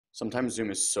Sometimes Zoom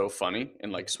is so funny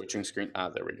and like switching screen.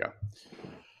 There we go.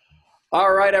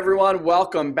 All right, everyone.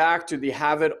 Welcome back to the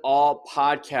Have It All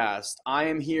podcast. I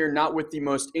am here not with the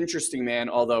most interesting man,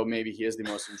 although maybe he is the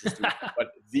most interesting man, but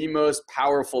the most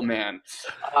powerful man.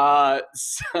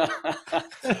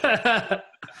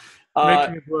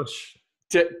 Making me blush.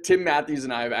 Tim Matthews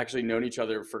and I have actually known each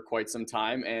other for quite some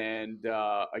time. And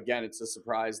again, it's a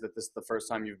surprise that this is the first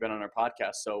time you've been on our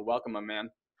podcast. So welcome, my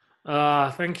man.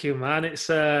 Thank you, man. It's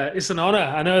an honor.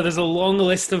 I know there's a long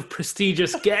list of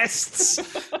prestigious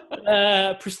guests,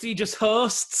 prestigious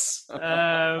hosts.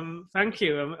 Thank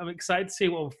you. I'm excited to see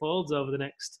what unfolds over the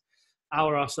next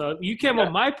hour or so. You came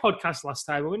on my podcast last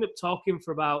time. We ended up talking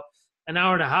for about an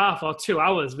hour and a half or 2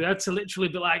 hours. We had to literally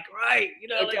be like, right,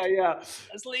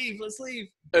 let's leave.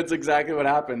 That's exactly what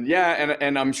happened. Yeah,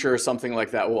 and I'm sure something like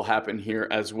that will happen here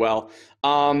as well.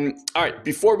 All right,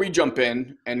 before we jump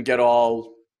in and get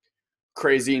all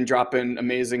crazy and dropping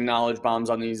amazing knowledge bombs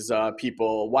on these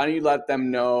people, why don't you let them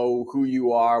know who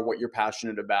you are, what you're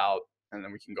passionate about, and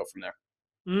then we can go from there.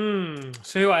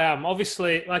 So who I am,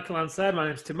 obviously, like ILan said, my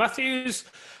name's Tim Matthews.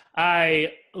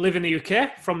 I live in the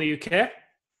UK, from the UK.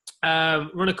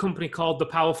 Run a company called The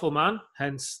Powerful Man,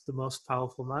 hence the most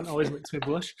powerful man, always makes me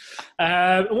blush.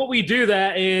 And what we do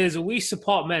there is we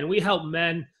support men. We help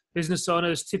men, business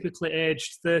owners, typically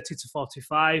aged 30 to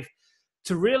 45,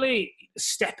 to really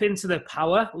step into their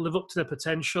power, live up to their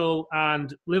potential,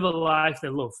 and live a life they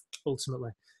love, ultimately.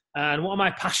 And what am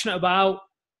I passionate about?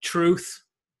 Truth,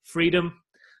 freedom,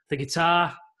 the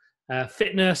guitar,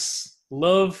 fitness,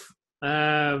 love.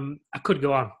 I could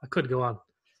go on.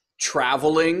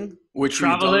 Traveling, which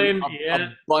you've done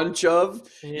a bunch of.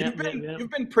 You've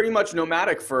been pretty much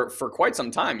nomadic for quite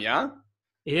some time, yeah?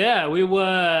 Yeah, we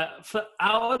were,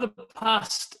 out of the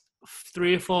past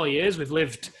 3 or 4 years, we've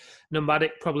lived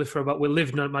nomadic we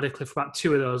lived nomadically for about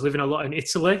 2 of those, living a lot in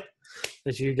Italy,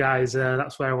 as you guys,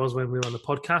 that's where I was when we were on the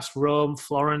podcast, Rome,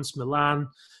 Florence, Milan,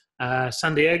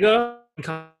 San Diego,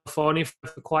 California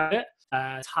for quiet,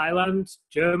 Thailand,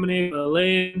 Germany,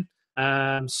 Berlin,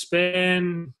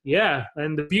 Spain, yeah.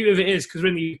 And the beauty of it is, because we're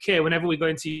in the UK, whenever we go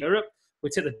into Europe, we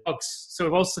take the dogs. So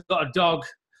we've also got a dog.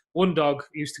 One dog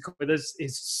who used to come with us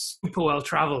is super well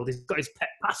travelled. He's got his pet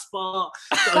passport,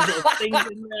 got his little things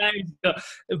in there. He's got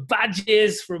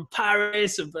badges from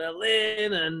Paris and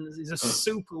Berlin, and he's a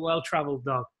super well travelled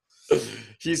dog.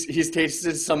 He's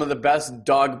tasted some of the best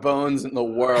dog bones in the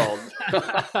world.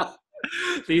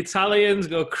 The Italians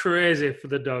go crazy for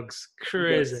the dogs.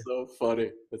 Crazy.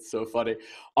 That's so funny.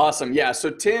 Awesome. Yeah. So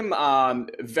Tim,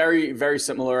 very, very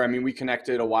similar. I mean, we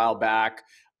connected a while back.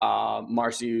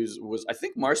 Marcy was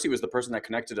the person that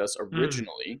connected us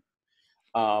originally.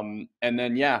 And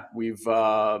then,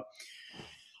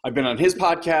 I've been on his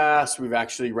podcast. We've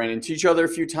actually ran into each other a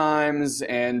few times.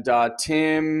 And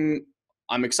Tim,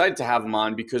 I'm excited to have him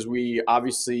on because we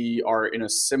obviously are in a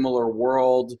similar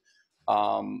world,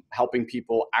 helping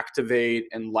people activate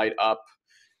and light up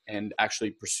and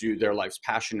actually pursue their life's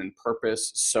passion and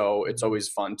purpose. So it's always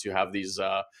fun to have these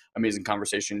amazing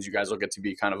conversations. You guys will get to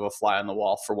be kind of a fly on the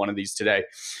wall for one of these today.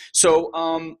 So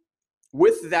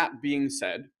with that being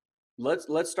said,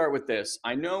 let's start with this.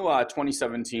 I know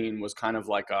 2017 was kind of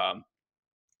like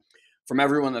from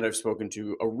everyone that I've spoken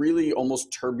to, a really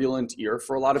almost turbulent year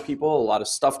for a lot of people. A lot of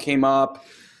stuff came up.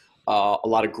 A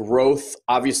lot of growth,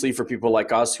 obviously, for people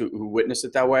like us who witness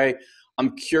it that way.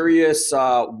 I'm curious,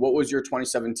 what was your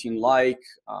 2017 like?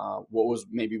 What was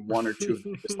maybe one or two of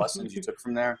the biggest lessons you took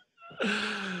from there?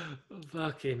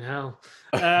 Fucking hell.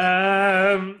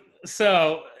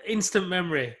 So, instant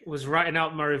memory was writing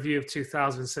out my review of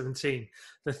 2017.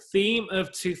 The theme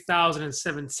of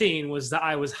 2017 was that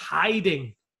I was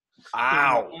hiding.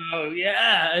 Wow.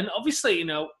 Yeah. And obviously,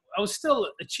 I was still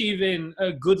achieving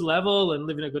a good level and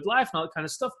living a good life and all that kind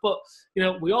of stuff. But,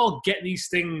 we all get these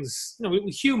things, we're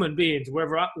human beings,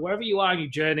 wherever you are in your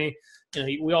journey,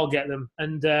 we all get them.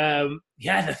 And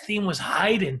the theme was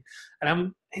hiding.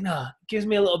 And it gives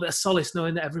me a little bit of solace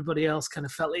knowing that everybody else kind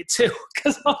of felt it too.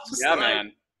 Because I was just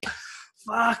man.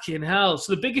 Fucking hell.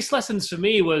 So the biggest lessons for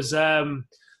me was I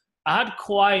had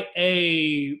quite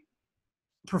a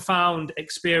profound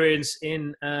experience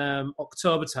in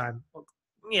October time.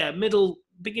 Yeah, middle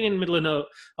of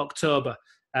October,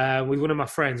 with one of my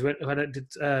friends. We did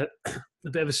a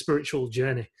bit of a spiritual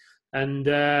journey, and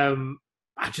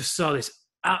I just saw this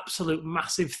absolute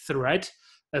massive thread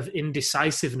of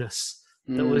indecisiveness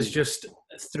that was just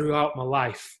throughout my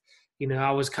life.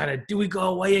 I was kind of, do we go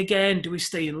away again? Do we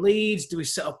stay in Leeds? Do we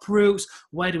set up roots?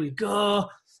 Where do we go?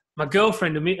 My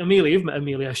girlfriend, Amelia, you've met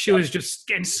Amelia, she was just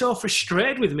getting so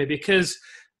frustrated with me because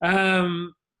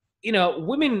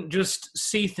women just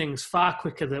see things far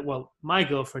quicker than, well, my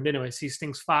girlfriend anyway sees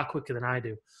things far quicker than I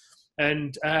do.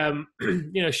 And,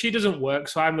 she doesn't work,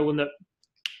 so I'm the one that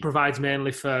provides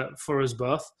mainly for us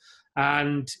both.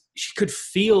 And she could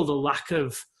feel the lack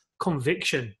of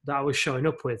conviction that I was showing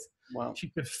up with. Wow. She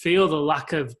could feel the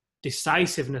lack of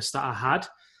decisiveness that I had.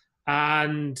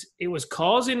 And it was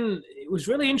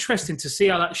really interesting to see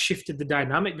how that shifted the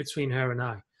dynamic between her and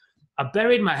I. I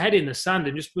buried my head in the sand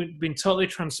and just been totally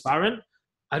transparent.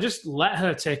 I just let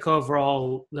her take over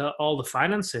all the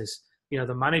finances,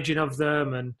 the managing of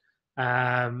them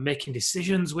and making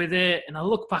decisions with it. And I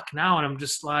look back now and I'm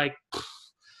just like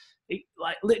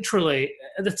literally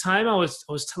at the time I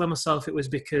was telling myself it was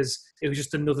because it was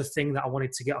just another thing that I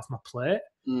wanted to get off my plate.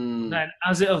 Then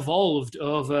as it evolved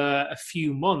over a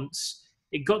few months,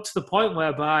 it got to the point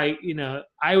whereby,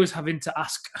 I was having to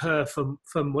ask her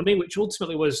for money, which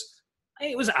ultimately was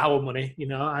our money.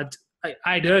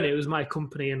 I'd earned it. It was my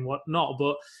company and whatnot,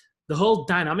 but the whole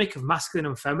dynamic of masculine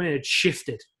and feminine had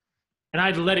shifted and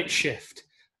I'd let it shift.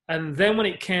 And then when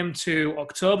it came to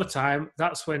October time,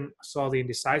 that's when I saw the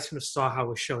indecisiveness, saw how I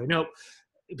was showing up,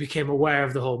 became aware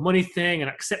of the whole money thing and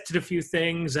accepted a few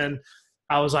things. And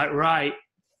I was like, right,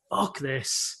 fuck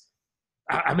this.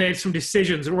 I made some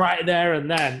decisions right there and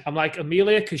then. I'm like,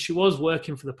 Amelia, because she was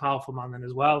working for the powerful man then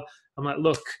as well. I'm like,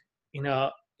 look,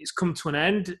 it's come to an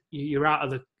end. You're out of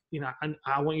the, and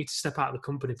I want you to step out of the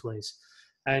company, please.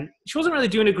 And she wasn't really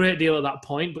doing a great deal at that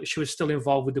point, but she was still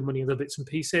involved with the money and the bits and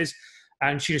pieces.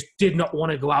 And she just did not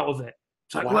want to go out of it.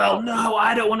 It's like, well, no,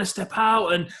 I don't want to step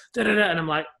out. And da-da-da. And I'm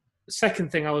like,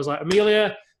 second thing, I was like,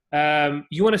 Amelia,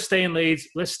 you want to stay in Leeds?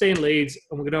 Let's stay in Leeds.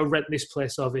 And we're going to rent this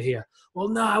place over here. Well,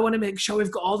 no, I want to make sure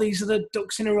we've got all these other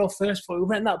ducks in a row first before we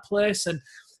rent that place. And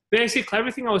basically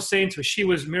everything I was saying to her, she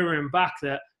was mirroring back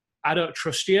that I don't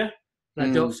trust you.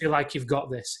 And I don't feel like you've got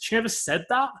this. She never said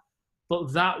that,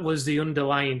 but that was the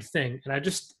underlying thing. And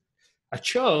I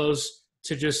chose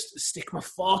to just stick my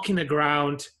fork in the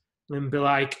ground and be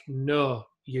like, no,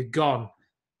 you're gone.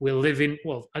 We're living,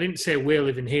 well, I didn't say we're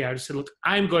living here. I just said, look,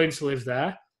 I'm going to live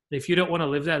there. And if you don't want to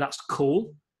live there, that's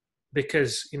cool.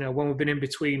 Because, when we've been in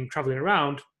between traveling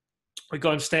around, we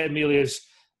go and stay at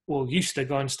used to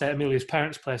go and stay at Amelia's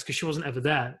parents' place because she wasn't ever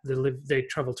there. They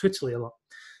traveled to Italy a lot.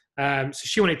 So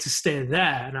she wanted to stay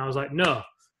there. And I was like, no,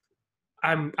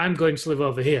 I'm going to live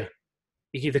over here.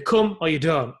 You either come or you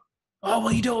don't. Oh,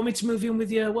 well, you don't want me to move in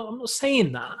with you. Well, I'm not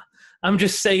saying that. I'm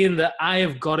just saying that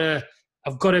I've got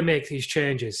to make these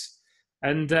changes.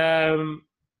 And,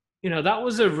 that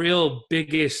was a real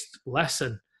biggest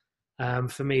lesson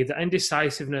for me, the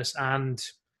indecisiveness and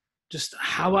just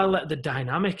how I let the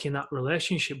dynamic in that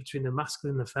relationship between the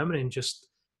masculine and the feminine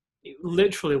it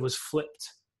literally was flipped.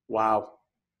 Wow.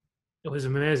 It was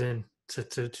amazing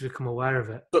to become aware of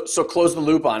it. So close the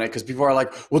loop on it, because people are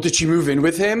like, well, did she move in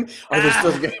with him?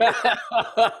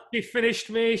 She finished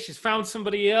me. She's found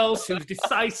somebody else who's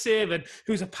decisive and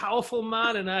who's a powerful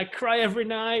man, and I cry every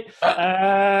night.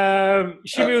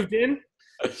 She moved in.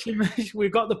 We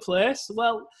got the place.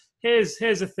 Well, here's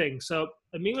the thing. So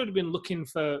Amelia had been looking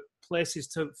for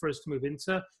places for us to move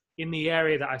into in the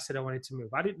area that I said I wanted to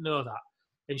move. I didn't know that.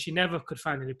 And she never could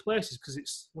find any places because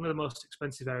it's one of the most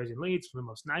expensive areas in Leeds, one of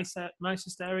the most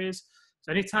nicest areas.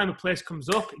 So anytime a place comes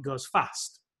up, it goes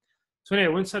fast. So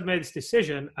anyway, once I'd made this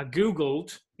decision, I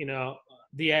Googled,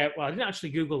 the area. Well, I didn't actually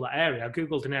Google that area. I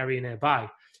Googled an area nearby.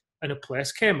 And a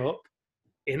place came up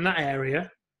in that area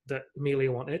that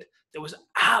Amelia wanted that was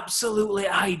absolutely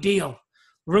ideal.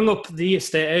 Rung up the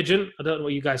estate agent. I don't know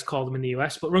what you guys call them in the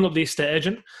US, but rung up the estate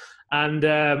agent. And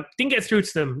didn't get through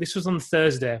to them. This was on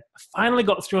Thursday. I finally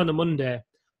got through on the Monday.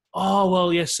 Oh,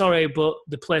 well, yeah, sorry, but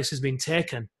the place has been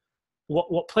taken.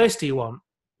 What place do you want?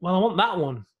 Well, I want that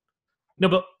one. No,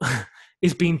 but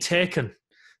it's been taken.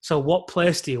 So what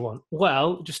place do you want?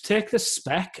 Well, just take the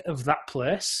spec of that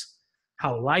place,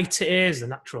 how light it is, the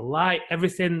natural light,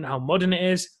 everything, how modern it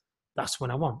is. That's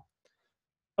what I want.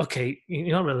 Okay,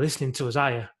 you're not really listening to us,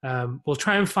 are you? We'll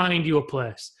try and find you a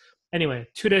place. Anyway,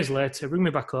 2 days later, ring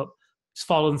me back up. It's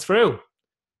fallen through.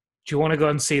 Do you want to go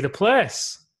and see the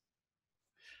place?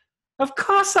 Of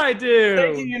course I do.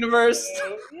 Thank you, universe.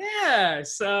 Yeah.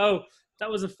 So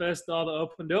that was the first door that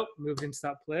opened up. Moved into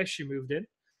that place. She moved in.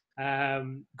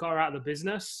 Got her out of the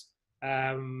business.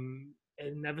 And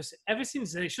ever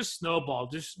since then, it's just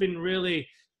snowballed. There's just been really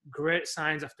great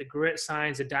signs after great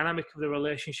signs. The dynamic of the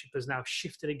relationship has now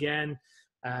shifted again.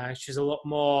 She's a lot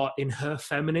more in her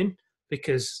feminine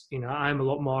because, I'm a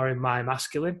lot more in my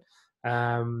masculine.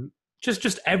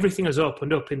 Just everything has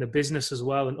opened up in the business as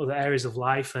well and other areas of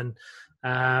life. And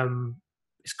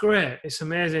it's great. It's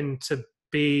amazing to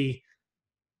be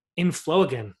in flow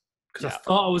again. because I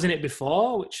thought I was in it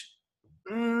before, which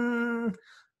I'm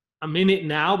in it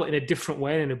now, but in a different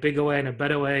way, in a bigger way, in a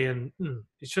better way. And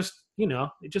it's just,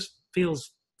 it just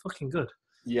feels fucking good.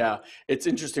 Yeah. It's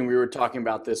interesting. We were talking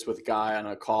about this with a guy on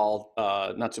a call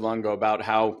not too long ago about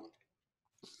how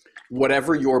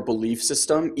whatever your belief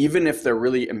system, even if they're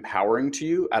really empowering to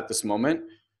you at this moment,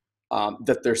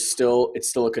 that it's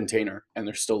still a container and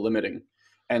they're still limiting.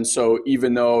 And so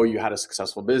even though you had a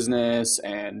successful business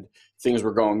and things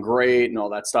were going great and all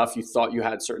that stuff, you thought you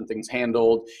had certain things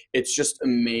handled. It's just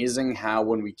amazing how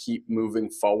when we keep moving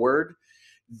forward,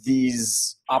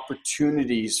 these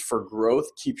opportunities for growth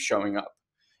keep showing up.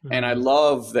 Mm-hmm. And I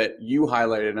love that you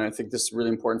highlighted, and I think this is really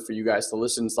important for you guys to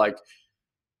listen. It's like,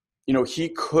 he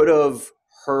could have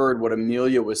heard what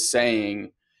Amelia was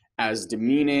saying as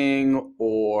demeaning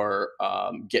or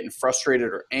getting frustrated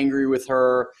or angry with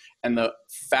her. And the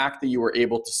fact that you were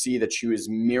able to see that she was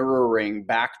mirroring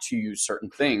back to you certain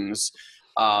things,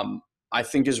 I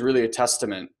think is really a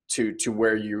testament to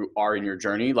where you are in your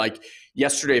journey. Like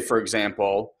yesterday, for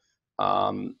example,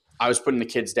 I was putting the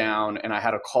kids down and I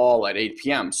had a call at 8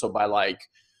 p.m. So by like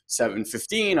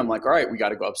 7:15, I'm like, all right, we got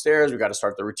to go upstairs. We got to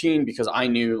start the routine, because I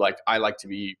knew like I like to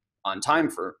be on time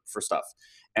for stuff.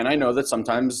 And I know that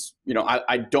sometimes,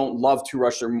 I don't love to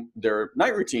rush their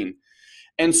night routine.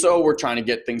 And so we're trying to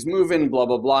get things moving, blah,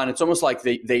 blah, blah. And it's almost like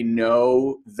they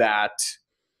know that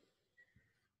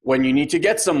when you need to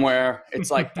get somewhere,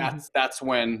 it's like that's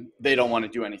when they don't want to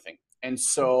do anything. And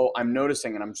so I'm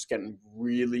noticing, and I'm just getting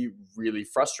really, really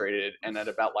frustrated. And at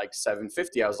about like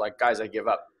 7:50, I was like, guys, I give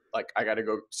up. Like, I got to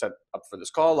go set up for this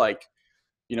call. Like,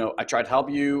 I tried to help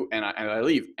you and I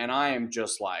leave. And I am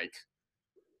just like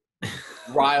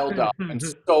riled up and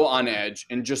so on edge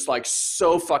and just like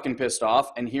so fucking pissed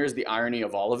off. And here's the irony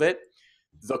of all of it.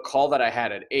 The call that I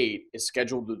had at 8 is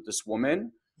scheduled with this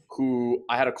woman who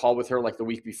I had a call with her like the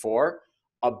week before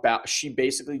about, she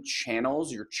basically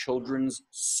channels your children's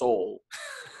soul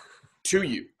to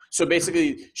you. So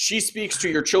basically she speaks to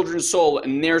your children's soul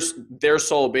and their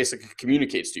soul basically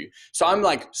communicates to you. So I'm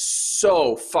like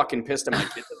so fucking pissed at my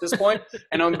kids at this point,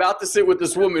 and I'm about to sit with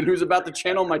this woman who's about to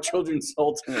channel my children's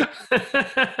soul to me.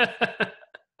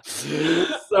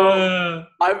 So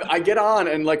I get on,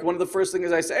 and like one of the first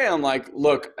things I say, I'm like,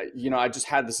 look, I just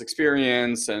had this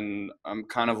experience and I'm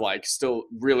kind of like still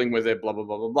reeling with it, blah, blah,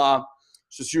 blah, blah, blah.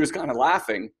 So she was kind of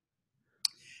laughing.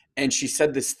 And she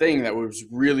said this thing that was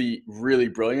really, really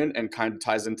brilliant and kind of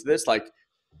ties into this. Like,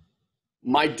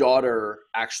 my daughter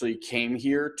actually came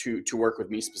here to work with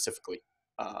me specifically.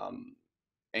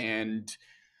 And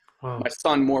my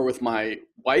son more with my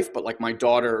wife, but like my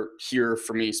daughter here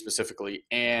for me specifically.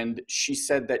 And she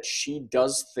said that she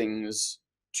does things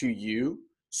to you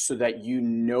so that you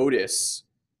notice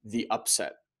the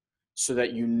upset, so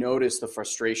that you notice the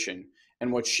frustration.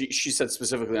 And what she said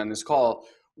specifically on this call,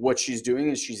 what she's doing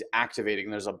is she's activating.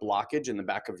 There's a blockage in the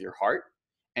back of your heart.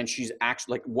 And she's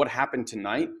actually, like, what happened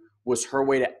tonight was her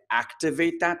way to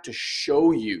activate that, to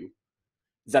show you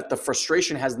that the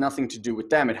frustration has nothing to do with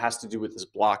them. It has to do with this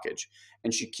blockage.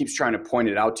 And she keeps trying to point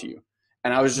it out to you.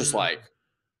 And I was just like,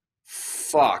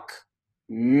 fuck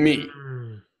me.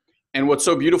 And what's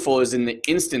so beautiful is in the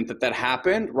instant that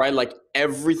happened, right? Like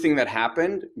everything that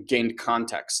happened gained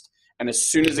context. And as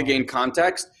soon as it gained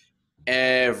context,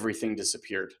 everything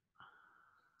disappeared.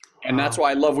 And that's why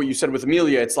I love what you said with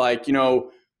Amelia. It's like,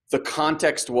 the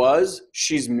context was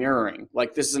she's mirroring.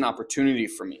 Like, this is an opportunity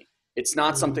for me. It's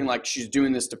not something like she's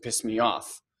doing this to piss me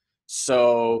off.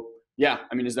 So, yeah.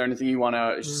 I mean, is there anything you want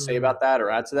to say about that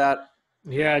or add to that?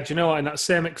 Yeah. Do you know what? In that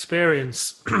same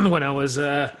experience, when I was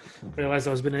realized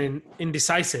I was being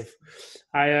indecisive,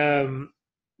 I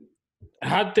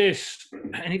had this,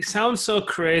 and it sounds so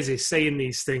crazy saying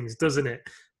these things, doesn't it,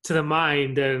 to the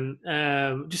mind? And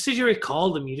just as you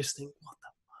recall them, you just think, what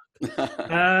the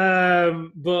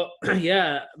fuck? But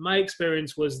yeah, my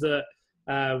experience was that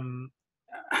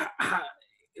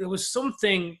it was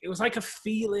something, it was like a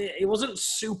feeling, it wasn't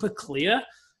super clear,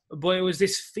 but it was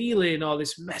this feeling or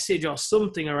this message or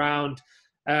something around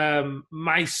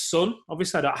my son.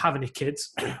 Obviously, I don't have any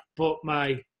kids, but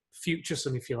my future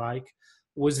son, if you like,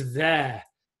 was there.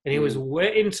 And he was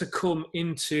waiting to come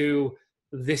into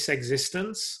this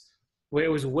existence, where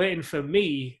it was waiting for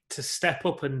me to step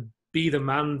up and be the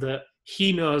man that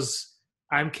he knows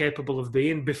I'm capable of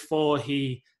being before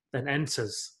he then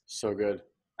enters. So good.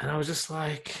 And I was just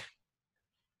like,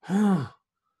 it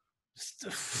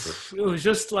was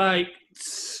just like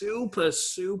super,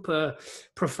 super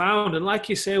profound. And like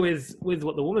you say with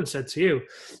what the woman said to you,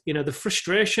 the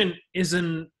frustration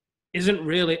isn't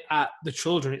really at the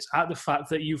children. It's at the fact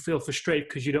that you feel frustrated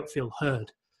because you don't feel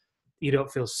heard. you don't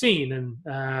feel seen. And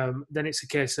then it's a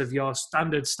case of your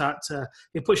standards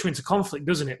it puts you into conflict,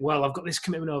 doesn't it? Well, I've got this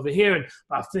commitment over here, and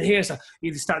after here, so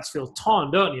you start to feel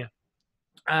torn, don't you?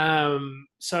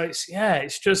 So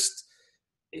it's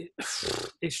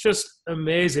just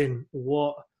amazing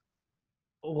what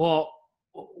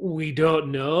we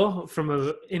don't know from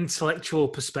an intellectual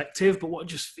perspective, but what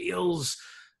just feels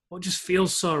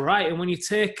so right. And when you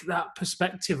take that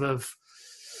perspective of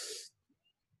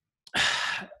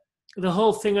the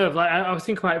whole thing of, like, I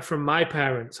think about it from my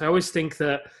parents. I always think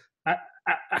that I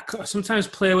sometimes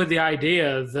play with the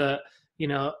idea that, you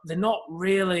know, they're not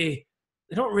really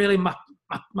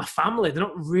my family. They're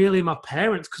not really my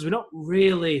parents because we're not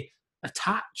really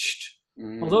attached.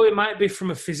 Although it might be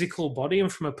from a physical body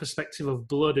and from a perspective of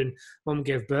blood, and mum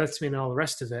gave birth to me and all the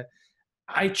rest of it,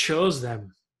 I chose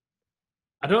them.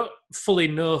 I don't fully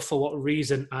know for what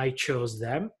reason I chose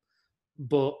them,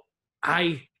 but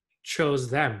I chose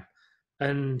them.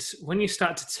 And when you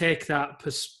start to take that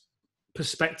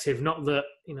perspective, not that,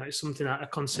 you know, it's something that I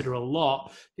consider a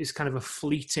lot, it's kind of a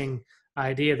fleeting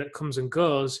idea that comes and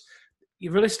goes,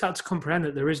 you really start to comprehend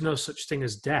that there is no such thing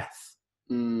as death.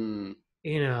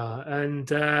 You know,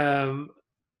 and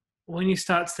when you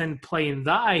start to then playing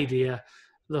that idea,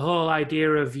 the whole idea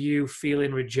of you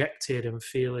feeling rejected and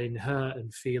feeling hurt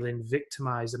and feeling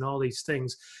victimized and all these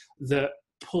things that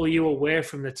pull you away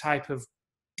from the type of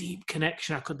deep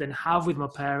connection I could then have with my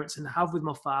parents and have with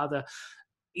my father,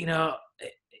 you know,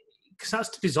 it starts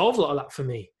to dissolve a lot of that for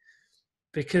me,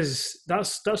 because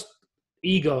that's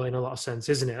ego in a lot of sense,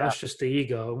 isn't it? That's just the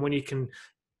ego. And when you can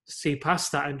see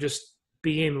past that and just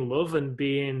be in love and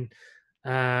being,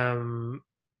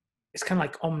 it's kind of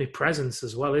like omnipresence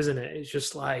as well, isn't it? It's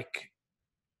just like,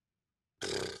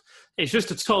 it's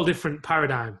just a total different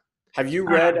paradigm. Have you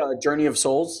read Journey of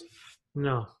Souls?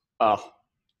 No. Oh,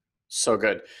 so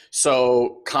good.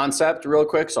 So concept real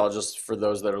quick. So I'll just, for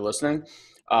those that are listening,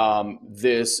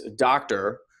 this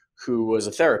doctor who was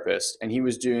a therapist, and he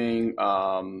was doing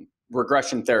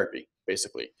regression therapy,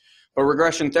 basically. But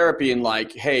regression therapy in,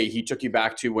 like, hey, he took you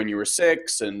back to when you were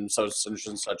 6 and such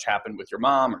and such happened with your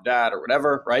mom or dad or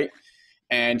whatever, right?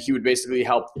 And he would basically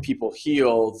help people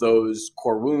heal those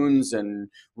core wounds and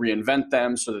reinvent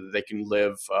them so that they can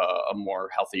live a more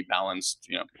healthy, balanced,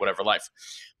 you know, whatever life.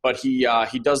 But he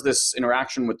does this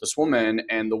interaction with this woman,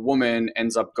 and the woman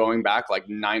ends up going back like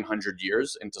 900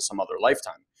 years into some other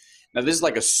lifetime. Now, this is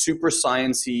like a super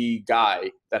sciencey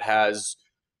guy that has,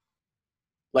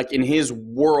 like, in his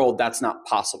world, that's not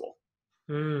possible.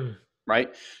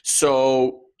 Right?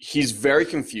 So he's very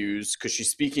confused because she's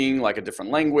speaking like a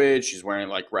different language. She's wearing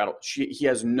like he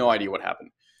has no idea what happened.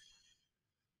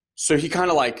 So he kind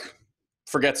of like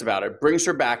forgets about it, brings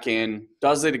her back in,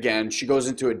 does it again. She goes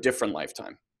into a different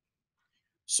lifetime.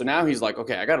 So now he's like,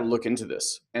 okay, I got to look into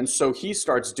this. And so he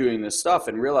starts doing this stuff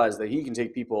and realizes that he can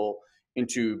take people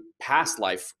into past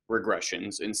life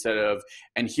regressions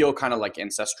and heal kind of like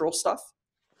ancestral stuff.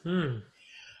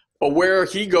 But where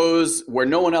he goes, where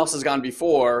no one else has gone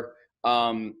before,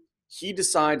 he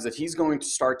decides that he's going to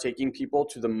start taking people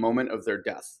to the moment of their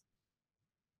death.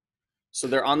 So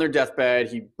they're on their deathbed,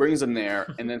 he brings them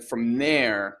there, and then from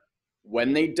there,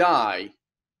 when they die,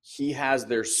 he has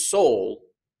their soul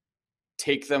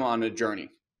take them on a journey.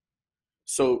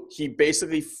 So he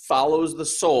basically follows the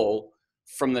soul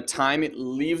from the time it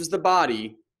leaves the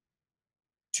body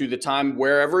to the time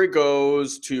wherever it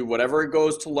goes, to whatever it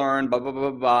goes to learn, blah, blah, blah,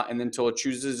 blah, blah, and then until it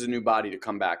chooses a new body to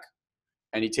come back.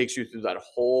 And he takes you through that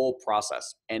whole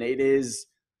process. And it is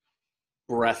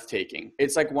breathtaking.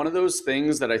 It's like one of those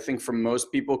things that I think for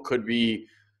most people could be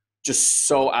just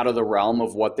so out of the realm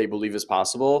of what they believe is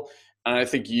possible. And I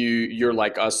think you're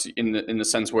like us in the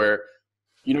sense where,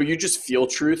 you know, you just feel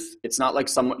truth. It's not like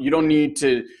you don't need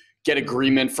to get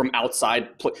agreement from outside.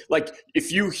 Like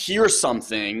if you hear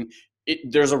something,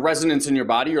 there's a resonance in your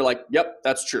body. You're like, yep,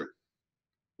 that's true.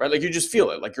 Right? Like you just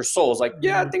feel it. Like your soul is like,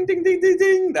 yeah, ding, ding, ding, ding,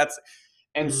 ding.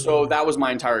 So that was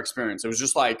my entire experience. It was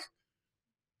just like,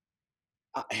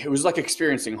 it was like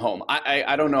experiencing home.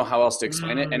 I don't know how else to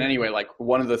explain it. And anyway, like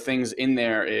one of the things in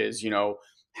there is, you know,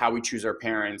 how we choose our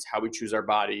parents, how we choose our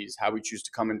bodies, how we choose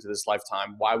to come into this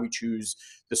lifetime, why we choose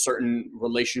the certain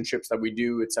relationships that we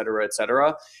do, et cetera, et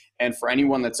cetera. And for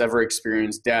anyone that's ever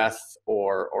experienced death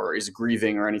or is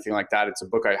grieving or anything like that, it's a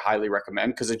book I highly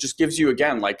recommend because it just gives you,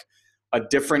 again, like a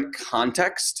different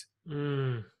context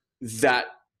that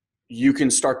you can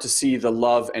start to see the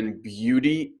love and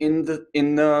beauty in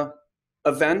the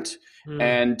event.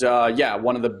 And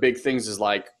one of the big things is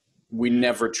like, we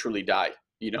never truly die.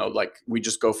 You know, like we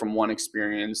just go from one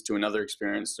experience to another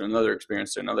experience to another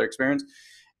experience to another experience.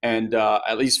 And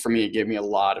at least for me, it gave me a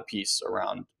lot of peace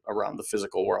around the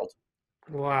physical world.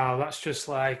 Wow, that's just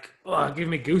like, oh, give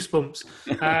me goosebumps.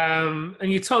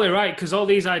 And you're totally right, because all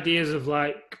these ideas of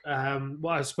like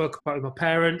what I spoke about with my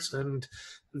parents and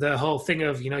the whole thing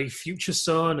of, your future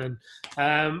son, and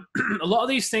a lot of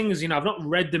these things, I've not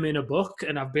read them in a book,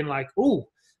 and I've been like, oh,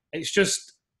 it's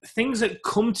just things that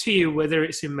come to you, whether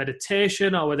it's in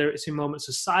meditation or whether it's in moments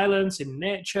of silence, in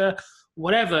nature,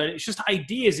 whatever. It's just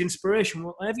ideas, inspiration,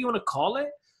 whatever you want to call it.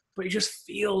 But it just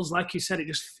feels, like you said, it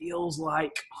just feels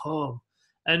like home.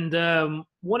 And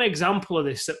one example of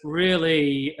this that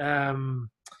really,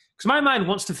 because my mind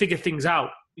wants to figure things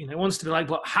out, it wants to be like,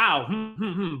 but how?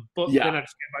 But then I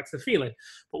just get back to the feeling.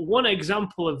 But one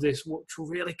example of this, which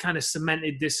really kind of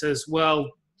cemented this as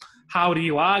well, how do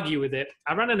you argue with it?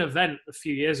 I ran an event a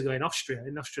few years ago in Austria,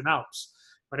 in the Austrian Alps.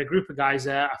 I had a group of guys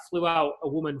there. I flew out a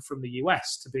woman from the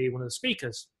US to be one of the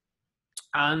speakers.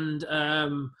 And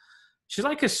she's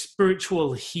like a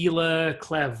spiritual healer,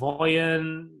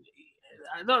 clairvoyant.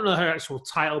 I don't know her actual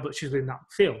title, but she's in that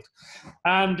field.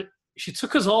 And she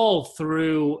took us all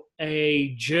through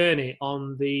a journey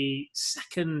on the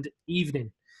second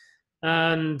evening.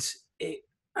 And it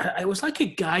was like a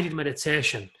guided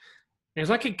meditation. It was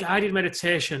like a guided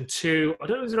meditation to, I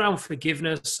don't know if it was around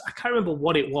forgiveness. I can't remember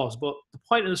what it was, but the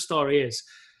point of the story is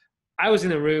I was in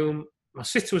the room. My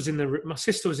sister was in the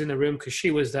room because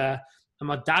she was there. And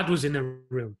my dad was in the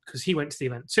room because he went to the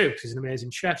event too, because he's an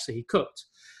amazing chef, so he cooked.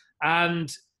 And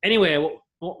anyway,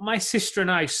 what my sister and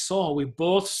I saw, we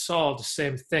both saw the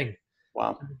same thing.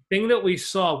 Wow. And the thing that we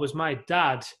saw was my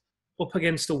dad up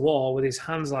against a wall with his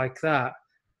hands like that,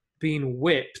 being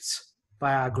whipped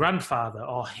by our grandfather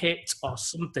or hit or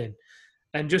something.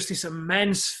 And just this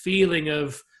immense feeling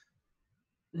of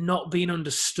not being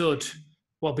understood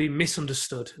or being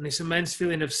misunderstood. And this immense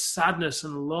feeling of sadness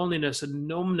and loneliness and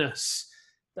numbness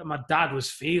that my dad was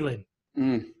feeling.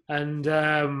 And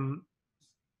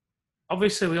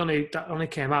obviously, that only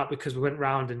came out because we went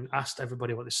round and asked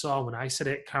everybody what they saw. When I said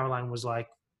it, Caroline was like,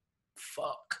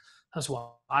 fuck, that's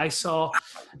what I saw.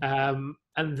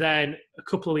 And then a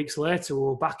couple of weeks later, we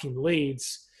were back in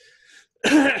Leeds.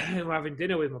 We were having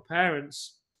dinner with my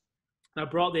parents. I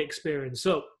brought the experience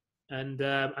up. And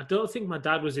I don't think my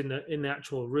dad was in the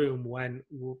actual room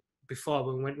before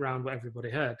we went round what everybody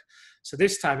heard. So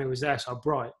this time he was there, so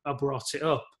I brought it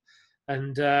up.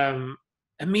 And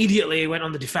immediately he went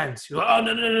on the defense. He was like,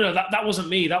 oh, no, that wasn't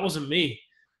me. That wasn't me.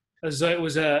 As though it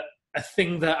was a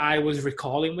thing that I was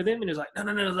recalling with him. And he was like,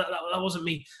 no, that wasn't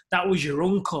me. That was your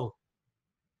uncle.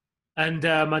 And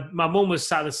my mum was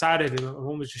sat at the side of him. My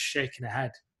mum was just shaking her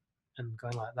head and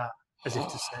going like that, as if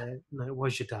to say, no, it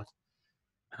was your dad.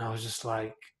 And I was just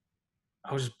like,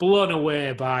 I was blown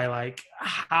away by like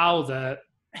how the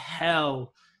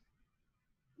hell,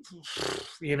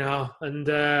 and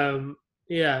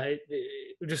it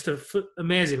just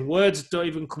amazing. Words don't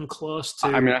even come close to.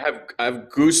 I mean, I have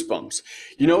goosebumps.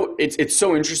 It's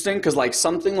so interesting because like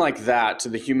something like that to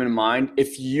the human mind,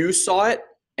 if you saw it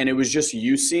and it was just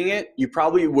you seeing it, you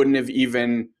probably wouldn't have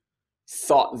even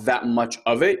thought that much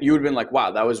of it. You would have been like,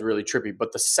 wow, that was really trippy.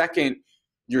 But the second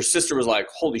your sister was like,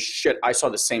 holy shit, I saw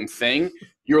the same thing,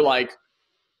 you're like,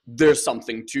 there's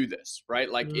something to this, right?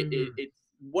 Like it's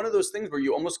one of those things where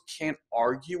you almost can't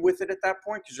argue with it at that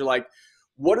point because you're like,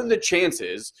 what are the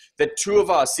chances that two of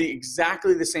us see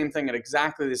exactly the same thing at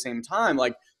exactly the same time?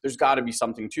 Like, there's got to be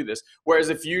something to this. Whereas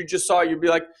if you just saw it, you'd be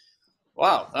like,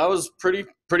 wow, that was pretty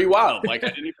wild. Like, I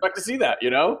didn't expect to see that,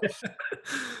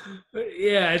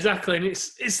 Yeah, exactly. And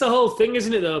it's the whole thing,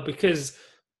 isn't it, though? Because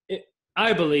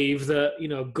I believe that,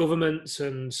 governments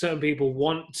and certain people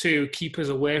want to keep us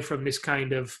away from this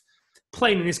kind of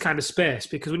playing in this kind of space.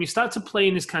 Because when you start to play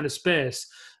in this kind of space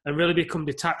and really become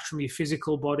detached from your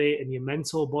physical body and your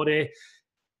mental body,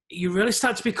 you really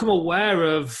start to become aware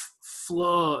of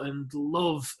flow and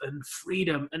love and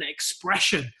freedom and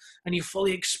expression. And you're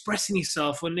fully expressing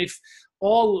yourself. And if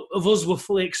all of us were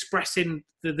fully expressing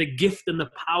the gift and the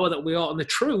power that we are and the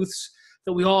truths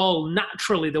that we all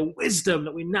naturally, the wisdom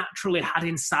that we naturally had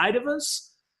inside of us,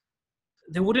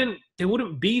 there wouldn't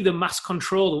be the mass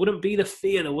control, there wouldn't be the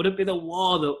fear, there wouldn't be the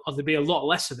war, or there'd be a lot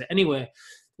less of it anyway,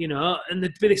 and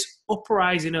there'd be this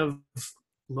uprising of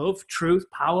love, truth,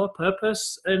 power,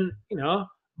 purpose, and,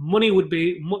 money would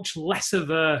be much less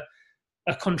of a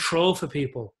control for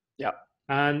people. Yeah.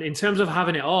 And in terms of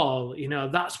having it all,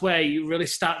 that's where you really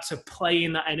start to play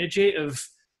in that energy of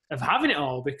having it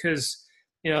all, because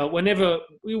whenever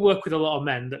we work with a lot of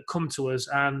men that come to us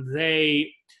and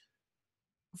they,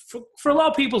 for a lot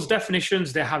of people's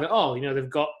definitions, they have it all. They've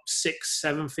got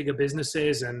 6-7 figure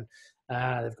businesses and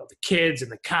They've got the kids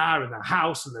and the car and the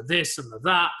house and the this and the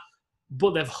that,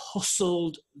 but they've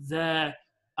hustled their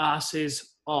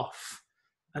asses off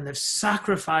and they've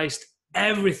sacrificed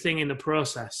everything in the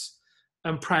process,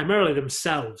 and primarily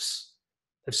themselves.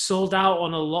 They've sold out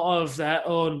on a lot of their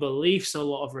own beliefs, a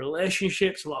lot of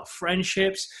relationships, a lot of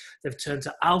friendships. They've turned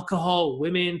to alcohol,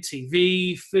 women,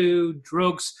 TV, food,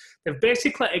 drugs. They've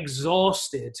basically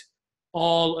exhausted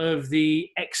all of the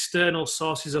external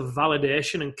sources of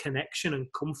validation and connection and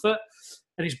comfort.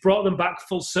 And it's brought them back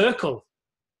full circle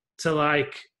to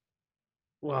like,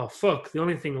 well, fuck, the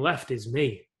only thing left is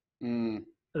me.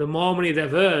 The more money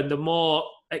they've earned, the more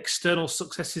external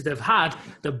successes they've had,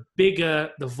 the bigger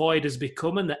the void has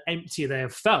become and the emptier they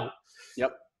have felt.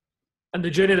 Yep. And the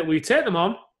journey that we take them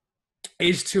on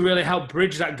is to really help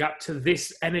bridge that gap to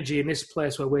this energy in this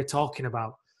place where we're talking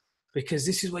about. Because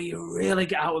this is where you really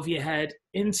get out of your head,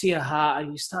 into your heart,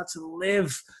 and you start to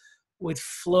live with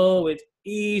flow, with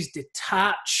ease,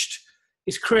 detached.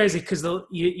 It's crazy because the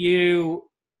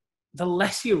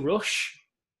less you rush,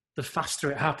 the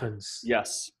faster it happens.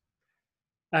 Yes.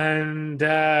 And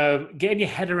getting your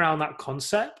head around that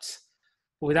concept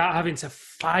without having to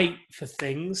fight for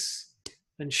things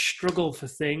and struggle for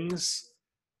things,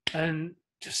 and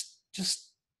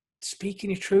just speaking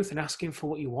your truth and asking for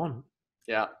what you want.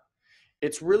 Yeah.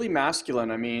 It's really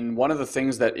masculine. I mean, one of the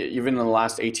things that even in the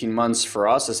last 18 months for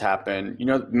us has happened, you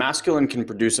know, masculine can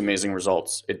produce amazing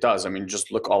results. It does. I mean,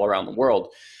 just look all around the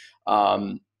world.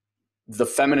 The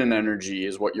feminine energy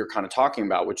is what you're kind of talking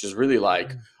about, which is really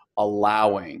like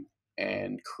allowing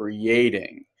and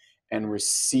creating and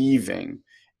receiving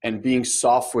and being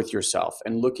soft with yourself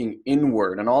and looking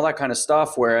inward and all that kind of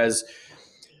stuff. Whereas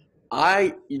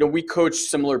we coach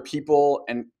similar people,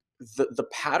 and the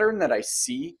pattern that I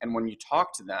see, and when you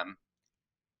talk to them,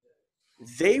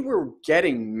 they were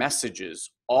getting messages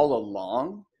all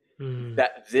along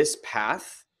that this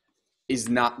path is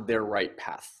not their right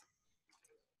path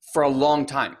for a long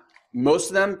time. Most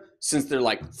of them, since they're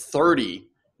like 30,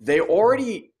 they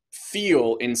already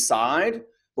feel inside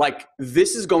like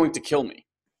this is going to kill me.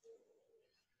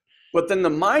 But then the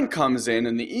mind comes in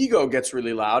and the ego gets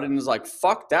really loud and is like,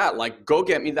 fuck that. Like, go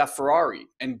get me that Ferrari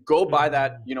and go buy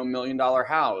that, $1 million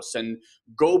house and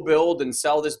go build and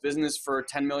sell this business for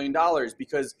 $10 million,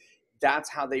 because that's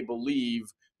how they believe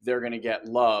they're going to get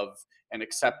love and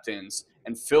acceptance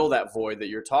and fill that void that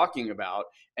you're talking about.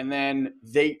 And then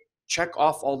they check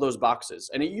off all those boxes.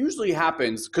 And it usually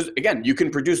happens because, again, you can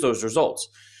produce those results.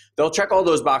 They'll check all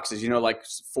those boxes, like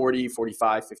 40,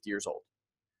 45, 50 years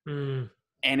old.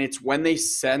 And it's when they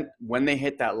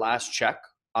hit that last check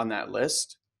on that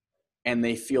list and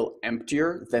they feel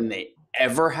emptier than they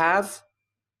ever have,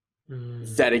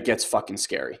 that it gets fucking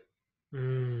scary.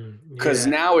 Because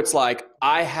now it's like,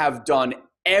 I have done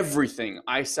everything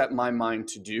I set my mind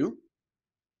to do,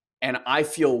 and I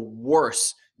feel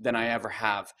worse than I ever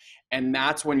have. And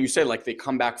that's when you say, like, they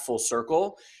come back full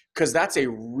circle, because that's a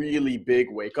really big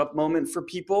wake up moment for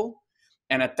people.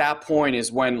 And at that point is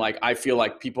when, like, I feel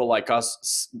like people like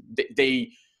us, they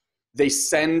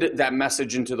send that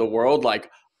message into the world, like,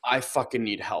 I fucking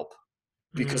need help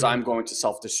because I'm going to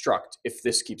self-destruct. If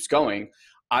this keeps going,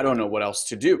 I don't know what else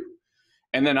to do.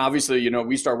 And then obviously,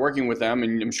 we start working with them,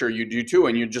 and I'm sure you do too.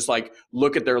 And you just like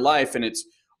look at their life and it's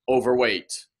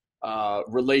overweight,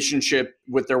 relationship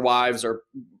with their wives are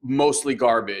mostly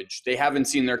garbage. They haven't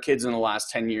seen their kids in the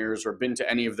last 10 years or been to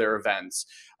any of their events.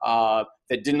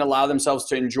 That didn't allow themselves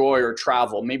to enjoy or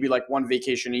travel, maybe like one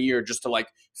vacation a year, just to like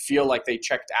feel like they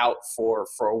checked out for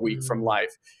a week from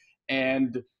life.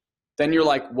 And then you're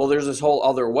like, well, there's this whole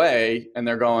other way. And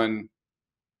they're going,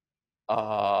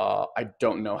 I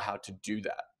don't know how to do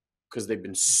that, because they've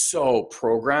been so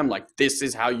programmed. Like, this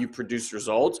is how you produce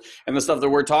results. And the stuff that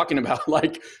we're talking about,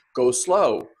 like, go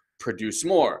slow, produce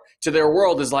more, to their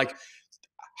world is like,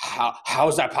 how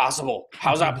is that possible?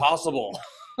 How's that possible?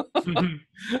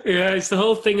 Yeah, it's the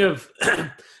whole thing of,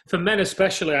 for men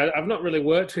especially, I've not really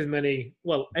worked with any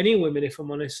women, if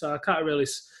I'm honest, so I can't really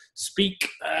speak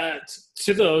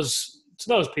to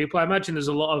those people. I imagine there's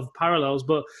a lot of parallels,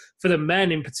 but for the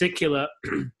men in particular,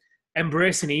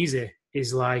 embracing easy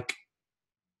is like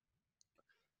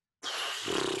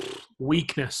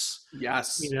weakness.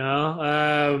 Yes.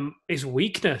 It's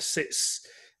weakness.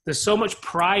 There's so much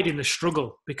pride in the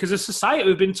struggle, because as society,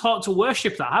 we've been taught to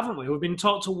worship that, haven't we? We've been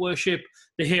taught to worship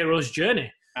the hero's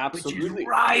journey. Absolutely. Which is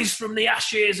rise from the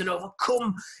ashes and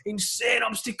overcome insane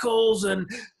obstacles, and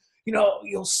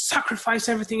you'll sacrifice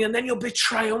everything, and then you'll be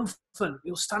triumphant.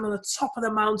 You'll stand on the top of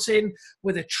the mountain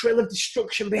with a trail of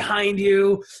destruction behind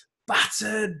you,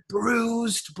 battered,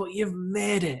 bruised, but you've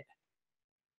made it.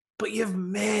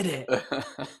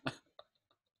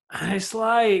 And it's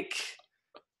like,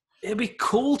 it'd be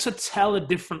cool to tell a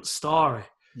different story.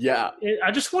 Yeah.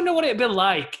 I just wonder what it'd be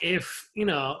like if, you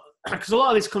know, because a lot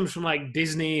of this comes from like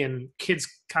Disney and kids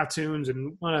cartoons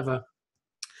and whatever.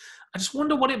 I just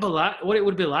wonder what it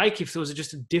would be like if there was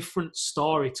just a different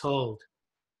story told.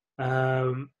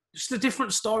 Just a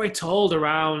different story told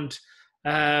around.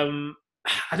 I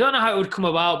don't know how it would come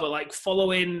about, but like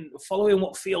following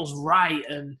what feels right,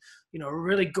 and you know,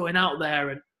 really going out there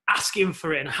and asking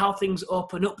for it, and how things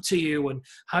open up to you, and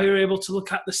how you're able to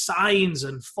look at the signs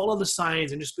and follow the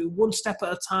signs, and just be one step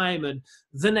at a time, and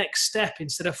the next step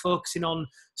instead of focusing on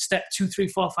step 2, 3,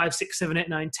 4, 5, 6, 7, 8,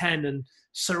 9, 10, and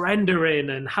surrendering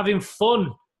and having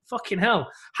fun. Fucking hell,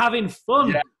 having fun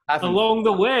Yeah. along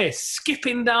the way,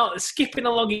 skipping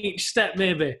along each step,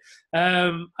 maybe.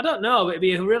 I don't know, but it'd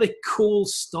be a really cool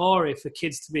story for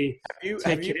kids to be Have you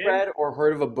taking in. read or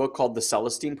heard of a book called The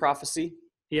Celestine Prophecy?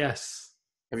 Yes.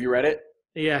 Have you read it?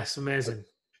 Yes, amazing.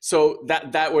 So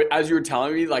as you were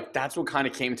telling me, like that's what kind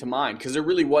of came to mind, because there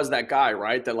really was that guy,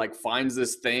 right, that like finds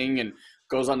this thing and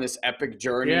goes on this epic Yeah,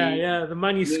 journey, yeah, the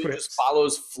really just manuscripts.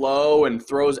 follows flow and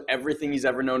throws everything he's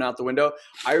ever known out the window.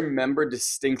 I remember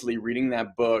distinctly reading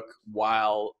that book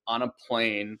while on a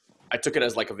plane. I took it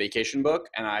as like a vacation book,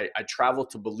 and I traveled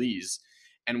to Belize,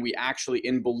 and we actually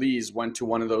in Belize went to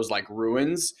one of those like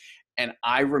ruins. And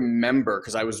I remember,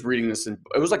 because I was reading this, and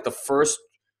it was like the first,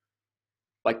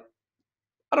 like,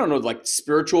 I don't know, like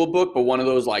spiritual book, but one of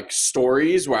those like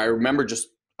stories where I remember just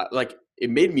like it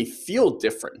made me feel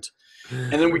different.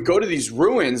 And then we go to these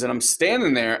ruins, and I'm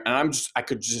standing there, and I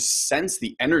could just sense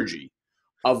the energy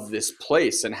of this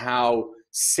place and how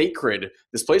sacred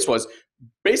this place was,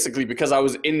 basically because I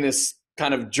was in this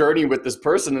kind of journey with this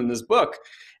person in this book.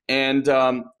 And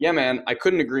yeah, man, I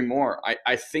couldn't agree more.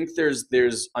 I think there's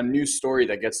a new story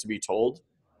that gets to be told.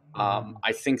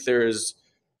 I think there's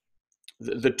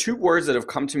the two words that have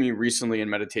come to me recently in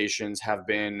meditations have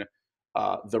been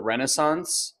the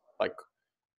Renaissance, like,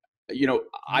 you know,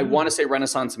 I want to say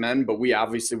Renaissance men, but we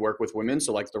obviously work with women.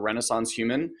 So like the Renaissance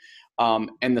human,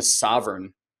 and the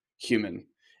sovereign human.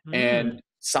 And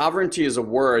sovereignty is a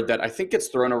word that I think gets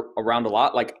thrown around a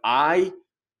lot. Like I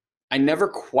never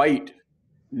quite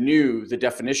knew the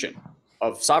definition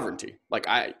of sovereignty. Like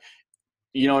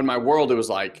you know, in my world, it was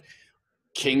like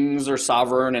kings are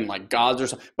sovereign and like gods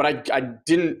are, but I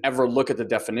didn't ever look at the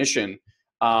definition.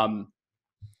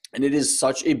 And it is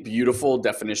such a beautiful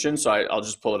definition. So I'll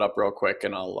just pull it up real quick,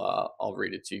 and I'll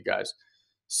read it to you guys.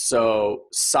 So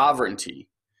sovereignty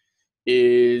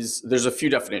is, there's a few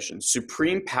definitions: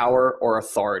 supreme power or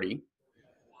authority,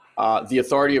 the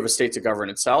authority of a state to govern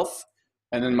itself,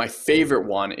 and then my favorite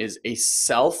one is a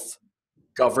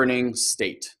self-governing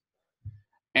state.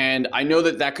 And I know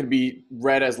that could be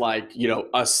read as like, you know,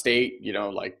 a state, you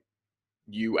know, like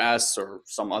US or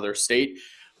some other state.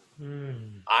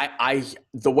 The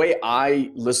way I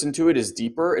listen to it is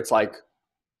deeper. It's like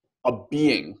a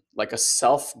being, like a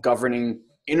self-governing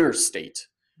inner state,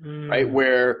 right?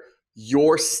 Where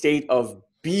your state of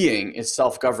being is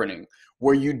self-governing,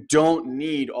 where you don't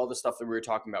need all the stuff that we were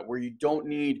talking about, where you don't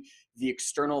need the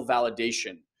external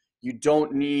validation. You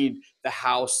don't need the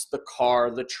house, the car,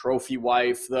 the trophy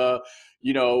wife, the,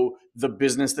 you know, the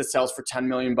business that sells for 10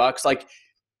 million bucks. Like,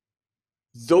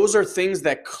 those are things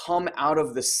that come out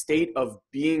of the state of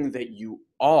being that you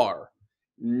are,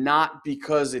 not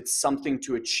because it's something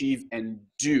to achieve and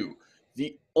do.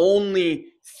 The only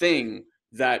thing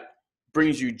that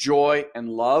brings you joy and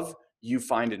love, you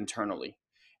find internally.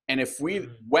 And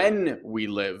when we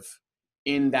live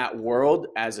in that world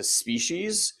as a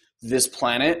species, this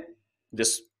planet,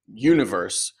 this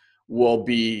universe will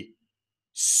be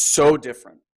so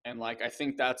different. And like, I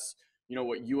think that's, you know,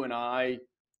 what you and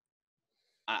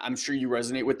I'm sure you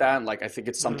resonate with that. Like, I think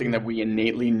it's something that we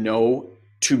innately know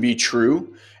to be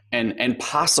true and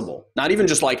possible, not even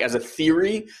just like as a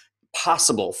theory,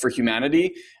 possible for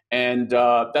humanity. And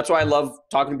that's why I love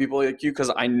talking to people like you,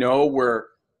 because I know we're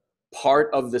part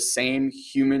of the same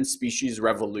human species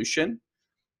revolution.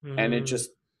 And it's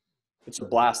a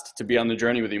blast to be on the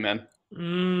journey with you, man.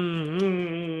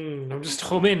 I'm just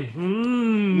humming.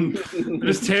 I'm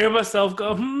just hearing myself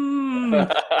go.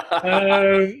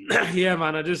 Yeah,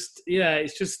 man.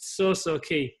 It's just so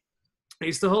key.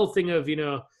 It's the whole thing of, you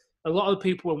know, a lot of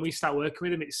people when we start working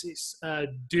with them, it's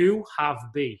do, have,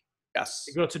 be. Yes.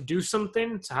 You go to do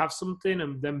something, to have something,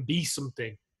 and then be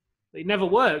something. It never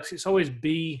works. It's always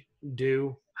be,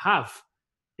 do, have,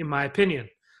 in my opinion.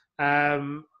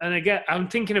 And again, I'm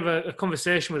thinking of a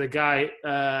conversation with a guy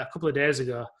a couple of days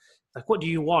ago. Like, what do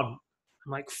you want?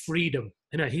 I'm like, freedom.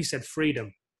 You know, he said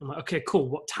freedom. I'm like, okay, cool.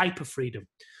 What type of freedom?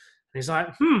 And he's like,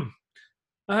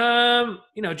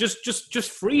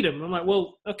 Just freedom. I'm like,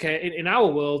 well, okay. In our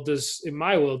world, in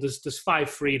my world, there's five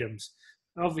freedoms.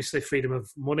 Obviously, freedom of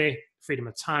money, freedom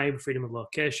of time, freedom of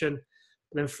location,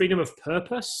 but then freedom of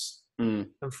purpose Mm,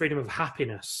 and freedom of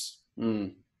happiness.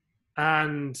 mm,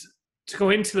 And to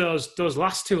go into those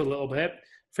last two a little bit,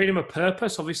 freedom of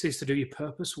purpose obviously is to do your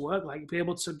purpose work, like be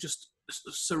able to just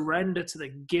surrender to the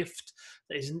gift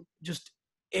that is just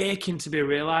aching to be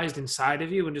realized inside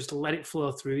of you and just let it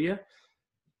flow through you.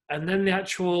 And then the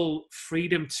actual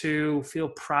freedom to feel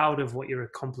proud of what you're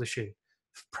accomplishing,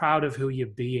 proud of who you're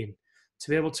being, to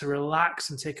be able to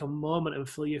relax and take a moment and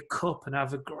fill your cup and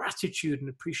have a gratitude and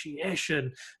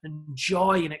appreciation and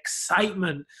joy and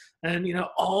excitement and,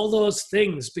 all those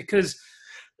things. Because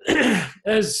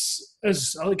as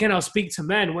again, I'll speak to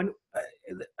men, when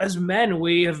as men,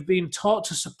 we have been taught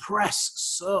to suppress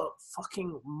so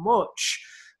fucking much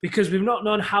because we've not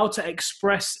known how to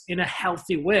express in a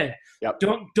healthy way. yep.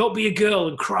 Don't be a girl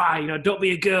and cry. Don't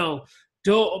be a girl.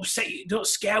 Don't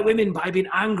scare women by being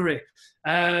angry.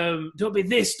 Don't be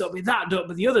this, don't be that, don't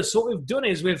be the other. So what we've done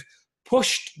is we've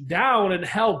pushed down and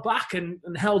held back and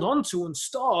held onto and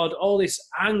stored all this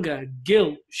anger,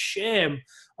 guilt, shame,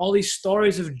 all these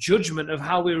stories of judgment of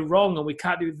how we're wrong and we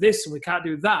can't do this and we can't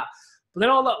do that. But then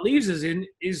all that leaves us in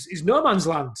is no man's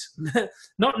land,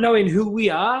 not knowing who we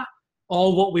are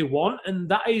or what we want. And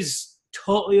that is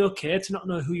totally okay to not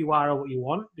know who you are or what you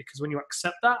want, because when you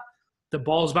accept that, the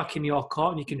ball's back in your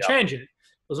court and you can change it.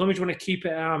 As long as you want to keep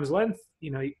it at arm's length,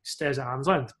 it stays at arm's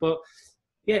length. But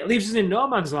yeah, it leaves us in no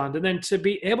man's land. And then to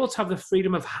be able to have the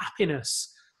freedom of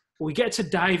happiness, we get to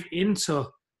dive into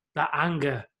that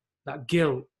anger, that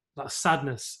guilt, that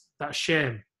sadness, that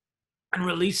shame, and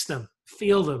release them,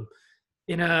 feel them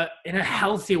in a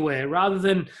healthy way, rather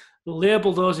than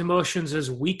label those emotions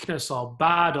as weakness or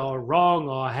bad or wrong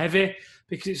or heavy,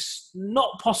 because it's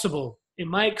not possible. In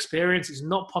my experience, it's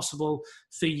not possible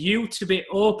for you to be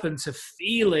open to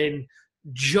feeling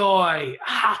joy,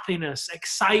 happiness,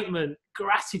 excitement,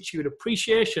 gratitude,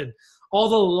 appreciation, all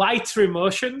the lighter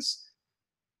emotions,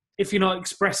 if you're not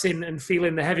expressing and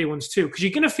feeling the heavy ones too, because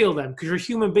you're going to feel them because you're a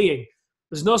human being.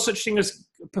 There's no such thing as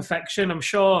perfection. I'm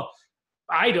sure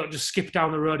I don't just skip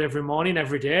down the road every morning,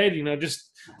 every day,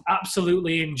 just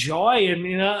absolutely enjoy.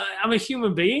 And, I'm a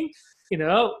human being.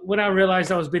 When I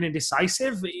realized I was being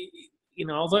indecisive,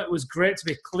 although it was great to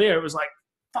be clear, it was like,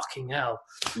 fucking hell.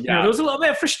 Yeah. There was a little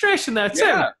bit of frustration there too.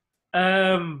 Yeah.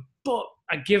 But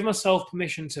I give myself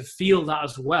permission to feel that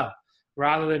as well,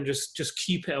 rather than just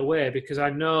keep it away, because I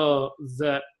know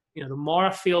that, the more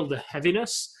I feel the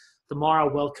heaviness, the more I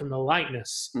welcome the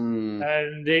lightness.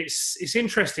 And it's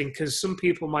interesting because some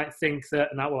people might think that,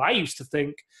 and I used to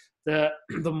think that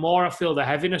the more I feel the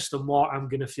heaviness, the more I'm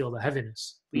going to feel the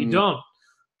heaviness. But you don't.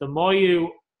 The more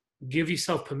you give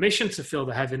yourself permission to feel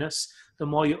the heaviness, the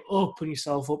more you open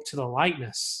yourself up to the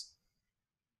lightness.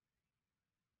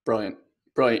 Brilliant.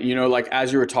 Like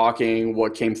as you were talking,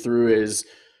 what came through is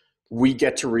we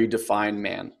get to redefine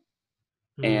man.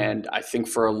 And I think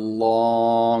for a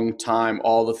long time,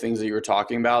 all the things that you were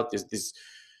talking about, this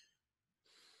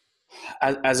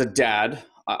as a dad,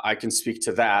 I can speak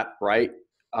to that, right?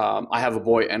 I have a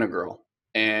boy and a girl.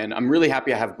 And I'm really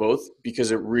happy I have both,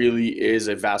 because it really is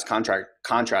a vast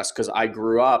contrast. Because I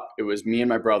grew up, it was me and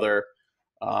my brother,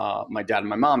 my dad and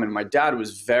my mom. And my dad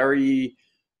was very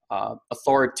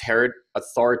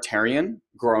authoritarian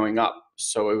growing up.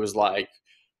 So it was like,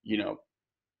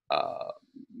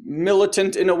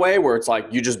 militant in a way, where it's like,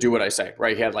 you just do what I say,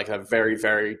 right? He had like a very,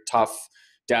 very tough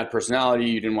dad personality.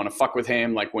 You didn't want to fuck with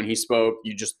him. Like when he spoke,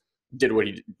 you just did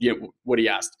what he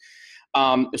asked.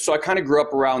 So I kind of grew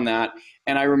up around that.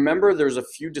 And I remember there's a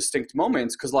few distinct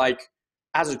moments, because like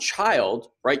as a child,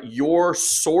 right, you're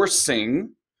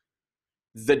sourcing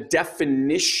the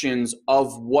definitions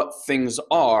of what things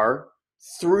are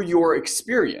through your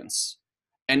experience.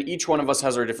 And each one of us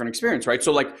has our different experience, right?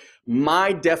 So like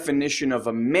my definition of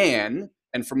a man,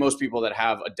 and for most people that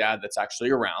have a dad that's actually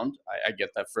around, I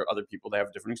get that for other people, they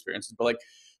have different experiences, but like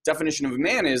definition of a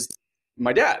man is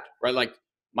my dad, right? Like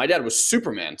my dad was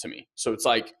Superman to me. So it's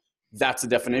like, that's the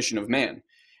definition of man.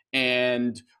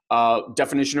 And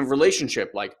definition of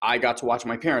relationship, like I got to watch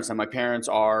my parents, and my parents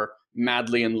are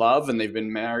madly in love, and they've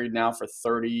been married now for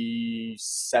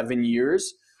 37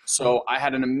 years. So I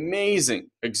had an amazing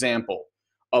example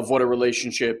of what a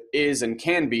relationship is and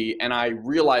can be. And I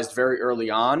realized very early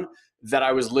on that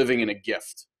I was living in a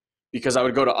gift, because I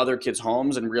would go to other kids'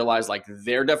 homes and realize like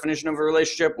their definition of a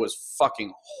relationship was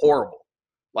fucking horrible.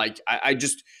 Like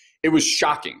it was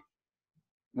shocking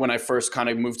when I first kind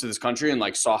of moved to this country and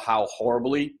like saw how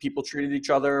horribly people treated each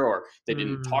other, or they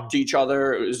didn't talk to each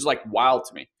other. It was like wild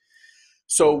to me.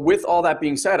 So with all that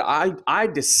being said, I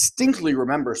distinctly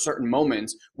remember certain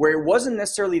moments where it wasn't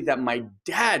necessarily that my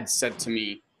dad said to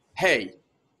me, hey,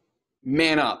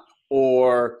 man up,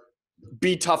 or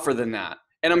be tougher than that.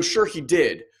 And I'm sure he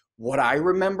did. What I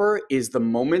remember is the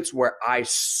moments where I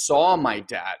saw my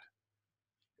dad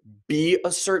be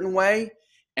a certain way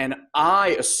and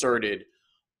I asserted,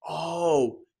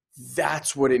 oh,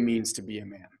 that's what it means to be a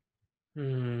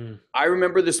man. I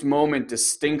remember this moment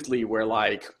distinctly where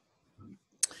like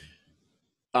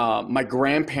my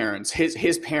grandparents,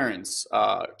 his parents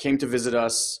came to visit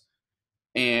us,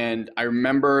 and I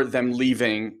remember them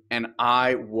leaving, and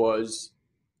I was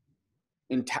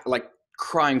like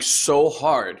crying so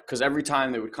hard because every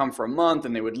time they would come for a month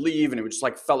and they would leave, and it would just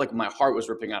like felt like my heart was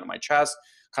ripping out of my chest,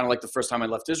 kind of like the first time I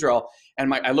left Israel.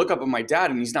 And I look up at my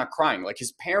dad and he's not crying. Like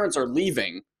his parents are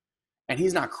leaving and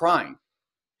he's not crying.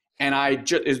 And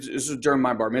this was during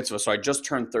my bar mitzvah, so I just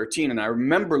turned 13, and I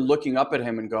remember looking up at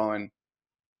him and going,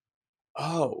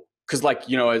 oh, because like,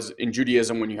 you know, as in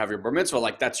Judaism, when you have your bar mitzvah,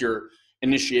 like that's your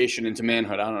initiation into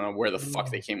manhood. I don't know where the fuck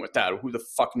they came with that. Who the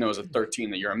fuck knows at 13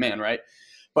 that you're a man, right?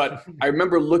 But I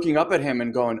remember looking up at him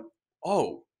and going,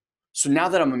 oh, so now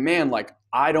that I'm a man, like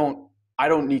I don't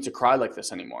need to cry like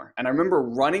this anymore. And I remember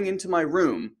running into my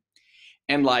room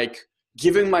and like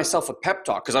giving myself a pep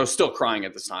talk, because I was still crying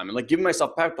at this time, and like giving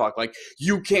myself a pep talk, like,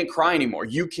 you can't cry anymore.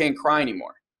 You can't cry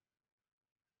anymore.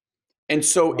 And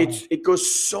so wow. It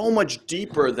goes so much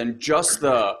deeper than just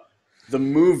the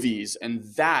movies and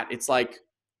that. It's like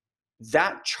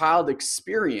that child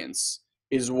experience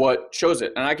is what shows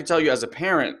it. And I can tell you as a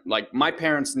parent, like my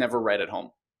parents never read at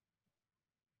home.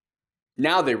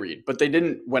 Now they read, but they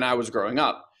didn't when I was growing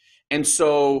up. And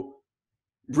so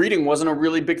reading wasn't a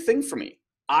really big thing for me.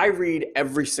 I read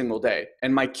every single day,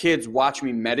 and my kids watch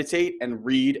me meditate and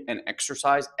read and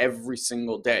exercise every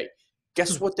single day.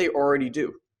 Guess what they already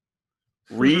do?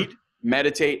 Read,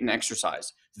 meditate, and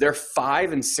exercise. They're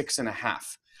 5 and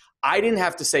 6.5. I didn't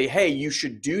have to say, hey, you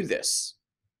should do this.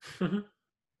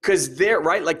 Because they're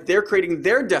right, like they're creating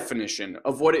their definition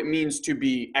of what it means to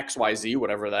be XYZ,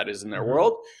 whatever that is in their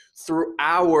world, through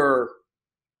our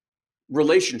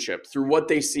relationship, through what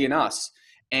they see in us.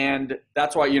 And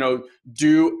that's why, you know,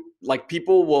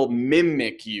 people will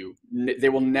mimic you. They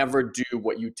will never do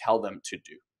what you tell them to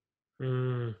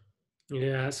do.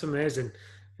 Yeah, that's amazing.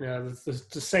 You know,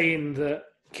 the saying that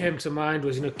came to mind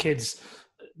was, you know, kids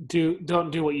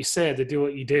don't do what you say, they do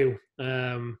what you do.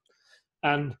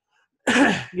 And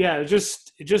yeah,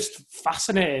 just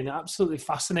fascinating, absolutely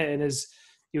fascinating as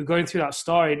you're going through that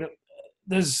story.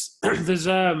 There's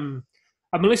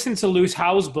I've been listening to Lewis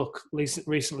Howes' book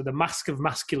recently, The Mask of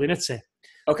Masculinity.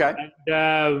 Okay.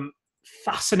 And,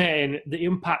 fascinating the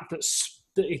impact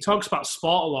that he talks about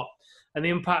sport a lot, and the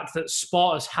impact that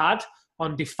sport has had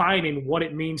on defining what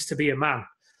it means to be a man.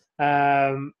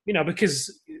 You know,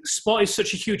 because sport is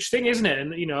such a huge thing, isn't it?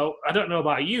 And, you know, I don't know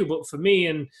about you, but for me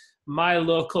and my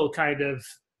local kind of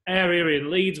area in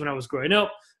Leeds when I was growing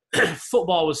up,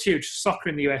 football was huge. Soccer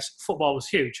in the US, football was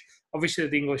huge. Obviously,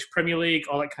 the English Premier League,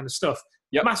 all that kind of stuff.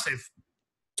 Yep. Massive.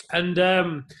 And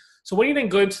so when you then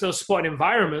go into those sporting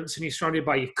environments and you're surrounded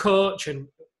by your coach and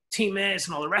teammates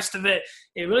and all the rest of it,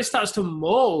 it really starts to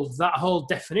mold that whole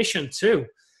definition too.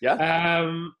 Yeah.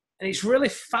 And it's really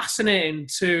fascinating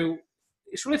to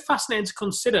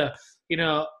consider, you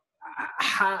know,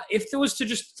 if there was to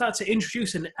just start to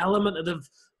introduce an element of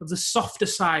the softer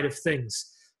side of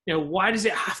things. You know, why does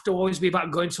it have to always be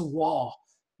about going to war?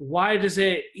 Why does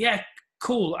it? Yeah,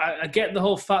 cool. I get the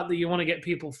whole fact that you want to get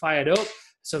people fired up,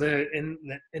 so they're in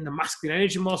the masculine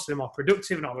energy more, so they're more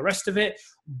productive and all the rest of it.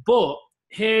 But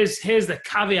here's the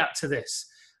caveat to this: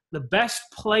 the best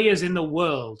players in the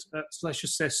world, let's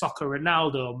just say soccer,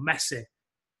 Ronaldo, Messi,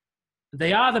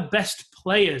 they are the best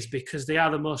players because they are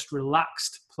the most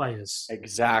relaxed players.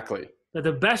 Exactly. They're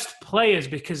the best players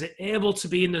because they're able to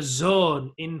be in the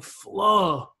zone, in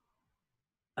flow.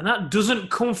 And that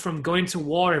doesn't come from going to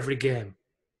war every game.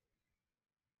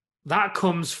 That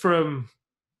comes from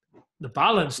the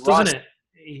balance, doesn't it?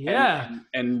 Yeah.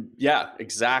 And yeah,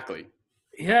 exactly.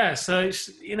 Yeah, so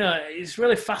it's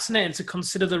really fascinating to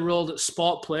consider the role that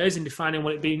sport plays in defining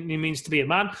what it means to be a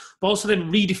man, but also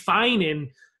then redefining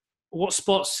what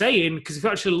sport's saying, because if you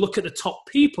actually look at the top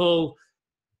people,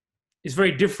 it's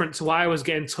very different to what I was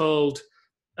getting told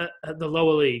at the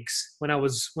lower leagues when I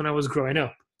was growing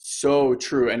up. So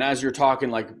true. And as you're talking,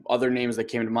 like other names that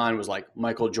came to mind was like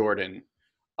Michael Jordan.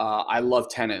 I love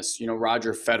tennis, you know,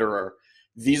 Roger Federer.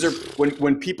 These are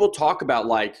when people talk about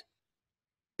like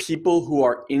people who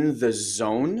are in the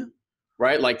zone,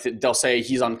 right? Like they'll say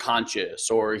he's unconscious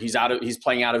or he's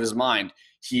playing out of his mind.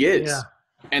 He is.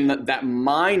 Yeah. And that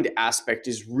mind aspect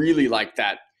is really like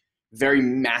that very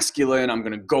masculine. I'm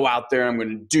going to go out there, I'm going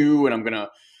to do, and I'm going to,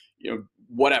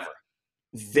 whatever.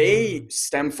 They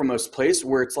stem from a place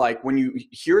where it's like when you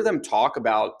hear them talk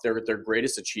about their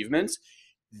greatest achievements,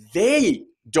 they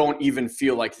don't even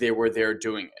feel like they were there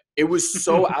doing it. It was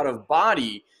so out of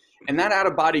body. And that out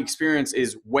of body experience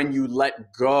is when you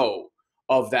let go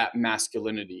of that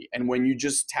masculinity and when you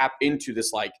just tap into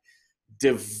this like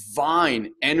divine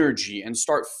energy and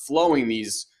start flowing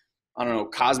these, I don't know,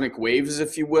 cosmic waves,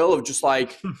 if you will, of just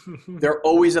like, they're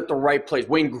always at the right place.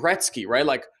 Wayne Gretzky, right?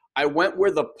 Like, I went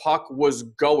where the puck was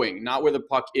going, not where the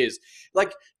puck is.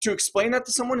 Like, to explain that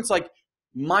to someone, it's like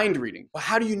mind reading. But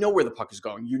how do you know where the puck is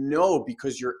going? You know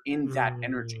because you're in that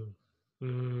energy.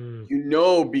 You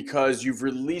know because you've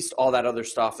released all that other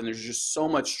stuff, and there's just so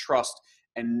much trust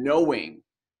and knowing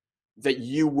that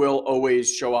you will always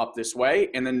show up this way,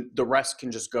 and then the rest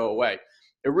can just go away.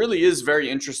 It really is very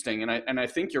interesting, and I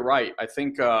think you're right. I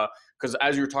think because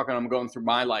as you were talking, I'm going through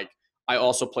my like. I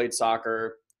also played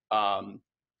soccer.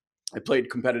 I played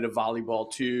competitive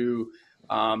volleyball too.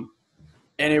 And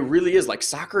it really is like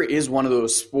soccer is one of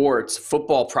those sports,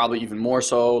 football probably even more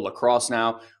so, lacrosse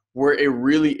now, where it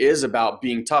really is about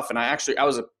being tough. And I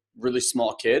was a really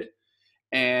small kid.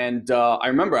 And I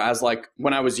remember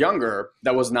when I was younger,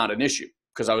 that was not an issue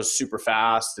because I was super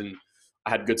fast and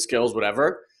I had good skills,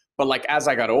 whatever. But like as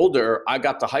I got older, I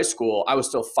got to high school, I was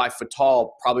still 5 foot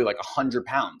tall, probably like 100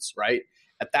 pounds, right?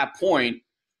 At that point,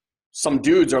 some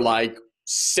dudes are like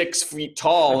 6 feet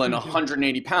tall and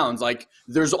 180 pounds. Like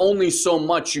there's only so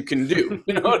much you can do.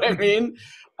 You know what I mean?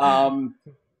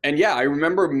 And yeah, I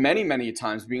remember many, many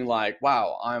times being like,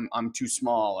 wow, I'm too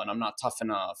small and I'm not tough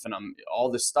enough and I'm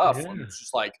all this stuff. Yeah. And it's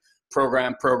just like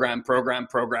program,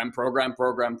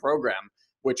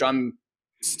 which I'm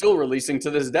still releasing to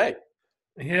this day.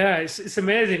 Yeah, it's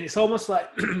amazing. It's almost like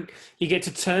you get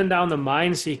to turn down the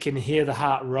mind so you can hear the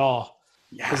heart raw.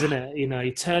 Yeah. Isn't it?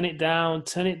 You turn it down,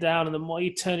 and the more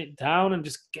you turn it down and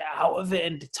just get out of it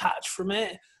and detach from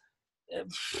it,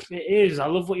 it is. I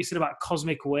love what you said about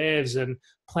cosmic waves and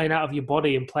playing out of your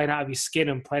body and playing out of your skin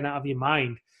and playing out of your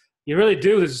mind. You really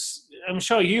do. I'm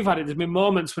sure you've had it. There's been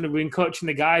moments when we've been coaching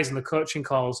the guys in the coaching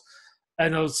calls,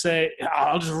 and they'll say,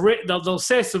 "I'll just they'll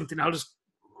say something. I'll just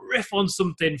riff on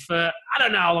something for I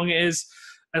don't know how long it is,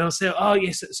 and they'll say, "Oh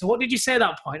yes, so what did you say at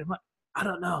that point?" I'm like, "I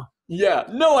don't know." Yeah,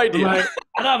 no idea. Like,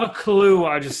 I don't have a clue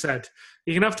what I just said.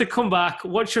 You're going to have to come back,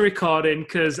 watch your recording,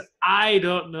 because I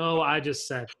don't know what I just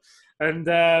said. And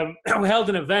we held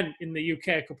an event in the UK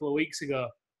a couple of weeks ago.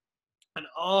 And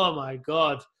oh my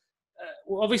God.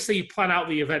 Well, obviously, you plan out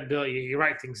the event, don't you? You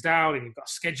write things down and you've got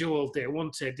a schedule, day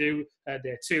 1 to do,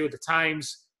 day 2, the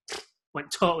times went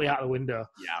totally out the window.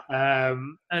 Yeah.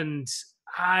 And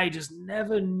I just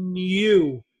never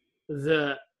knew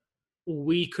that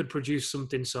we could produce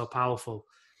something so powerful.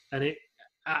 And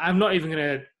I'm not even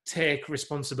going to take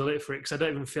responsibility for it because I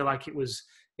don't even feel like it was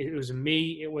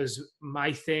me. It was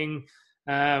my thing.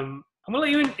 I'm going to let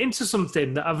you into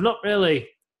something that I've not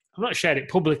shared it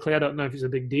publicly. I don't know if it's a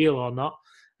big deal or not.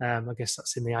 I guess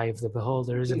that's in the eye of the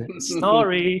beholder, isn't it?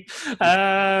 Story,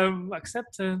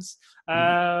 acceptance.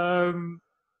 But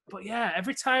yeah,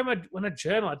 every time when I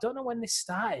journal, I don't know when this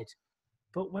started,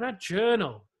 but when I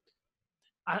journal,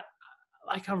 I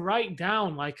write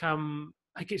down like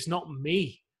it's not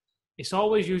me. It's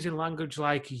always using language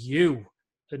like you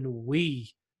and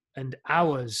we and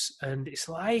ours, and it's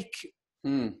like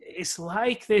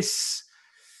this.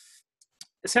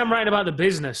 Say I'm writing about the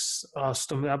business or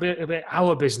something, a bit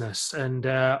our business, and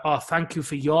thank you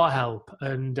for your help,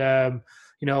 and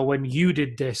when you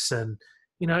did this, and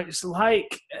it's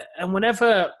like, and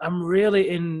whenever I'm really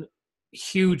in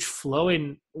huge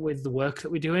flowing with the work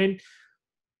that we're doing,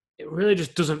 it really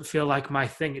just doesn't feel like my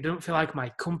thing. It doesn't feel like my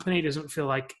company. It doesn't feel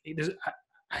like it does.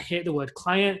 I hate the word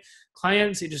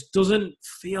clients. It just doesn't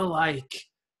feel like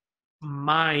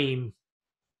mine.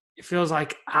 It feels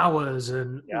like ours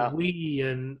and we,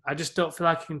 and I just don't feel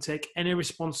like I can take any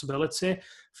responsibility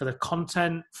for the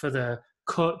content, for the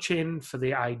coaching, for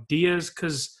the ideas,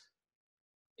 because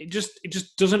it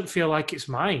just doesn't feel like it's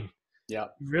mine. Yeah, it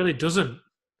really doesn't.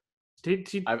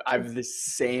 I've the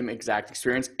same exact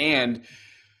experience. And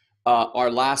our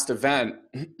last event,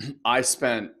 I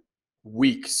spent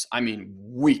weeks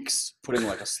putting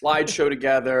like a slideshow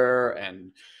together,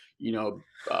 and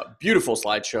beautiful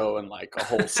slideshow and like a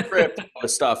whole script, all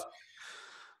this stuff.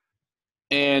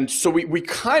 And so we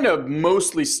kind of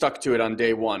mostly stuck to it on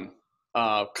day 1,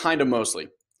 kind of mostly.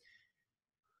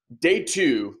 Day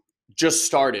 2 just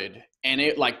started, and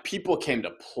it like people came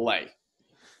to play,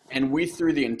 and we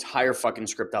threw the entire fucking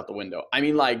script out the window. I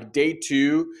mean, like day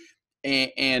 2,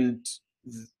 And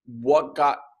what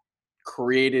got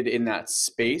created in that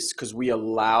space, because we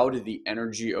allowed the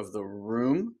energy of the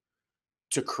room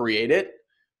to create it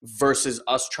versus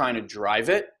us trying to drive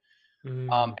it.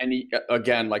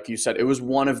 Again, like you said, it was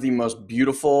one of the most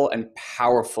beautiful and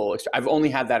powerful. I've only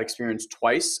had that experience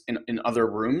twice in other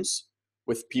rooms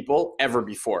with people ever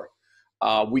before.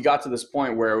 We got to this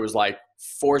point where it was like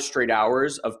 4 straight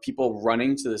hours of people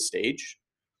running to the stage,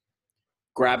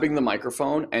 grabbing the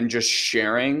microphone and just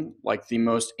sharing like the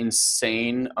most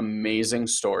insane, amazing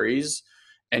stories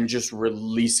and just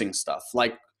releasing stuff.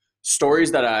 Like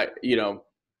stories that you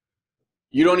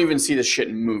don't even see this shit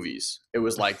in movies. It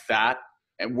was like that.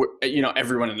 And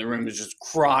everyone in the room was just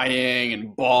crying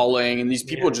and bawling. And these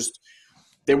people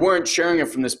they weren't sharing it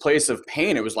from this place of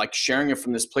pain. It was like sharing it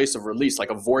from this place of release.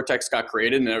 Like a vortex got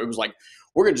created and it was like,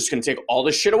 we're just going to take all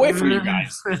this shit away from you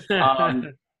guys.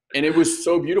 And it was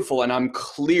so beautiful. And I'm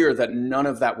clear that none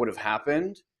of that would have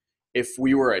happened if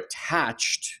we were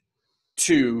attached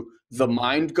to the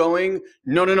mind going,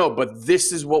 no, but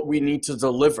this is what we need to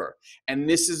deliver. And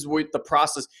this is what the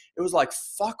process, it was like,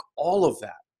 fuck all of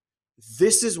that.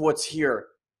 This is what's here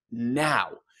now.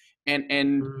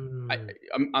 And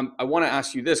I want to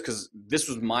ask you this, because this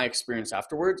was my experience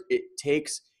afterwards. It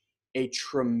takes a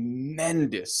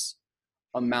tremendous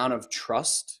amount of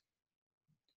trust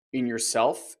in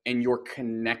yourself and your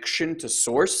connection to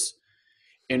source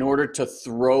in order to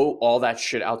throw all that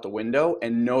shit out the window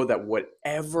and know that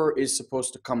whatever is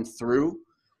supposed to come through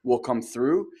will come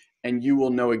through, and you will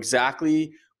know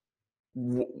exactly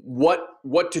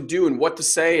what to do and what to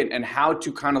say and how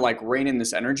to kind of like rein in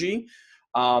this energy.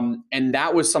 And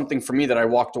that was something for me that I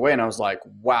walked away and I was like,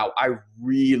 wow, I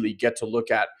really get to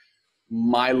look at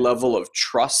my level of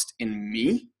trust in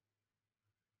me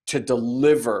to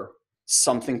deliver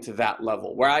something to that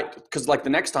level because like the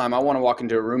next time I want to walk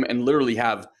into a room and literally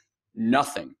have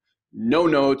nothing, no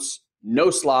notes, no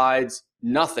slides,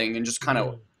 nothing, and just kind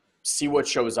of see what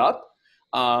shows up.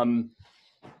 And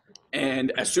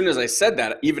as soon as I said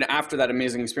that, even after that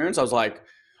amazing experience, I was like,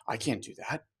 I can't do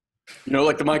that.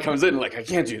 Like the mind comes in like, I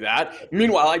can't do that.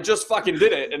 Meanwhile, I just fucking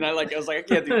did it. And I was like, I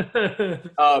can't do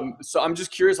that. So I'm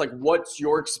just curious, like, what's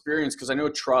your experience? Because I know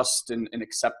trust and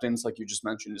acceptance, like you just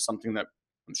mentioned, is something that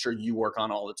I'm sure you work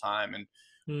on all the time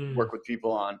and work with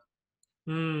people on.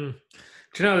 Do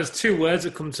you know, there's 2 words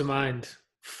that come to mind.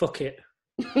 Fuck it.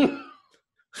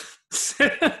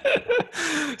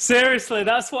 Seriously,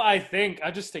 that's what I think. I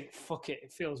just think, fuck it.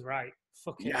 It feels right.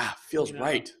 Fuck it. Yeah, feels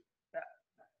right.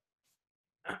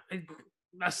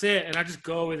 That's it. And I just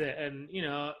go with it. And,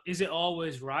 is it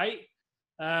always right?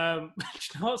 So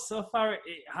far it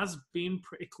has been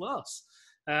pretty close.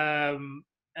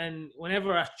 And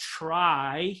whenever I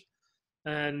try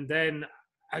and then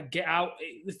I get out,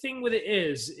 the thing with it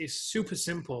is super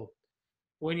simple.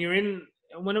 When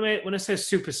I say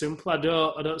super simple, I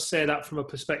don't say that from a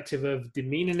perspective of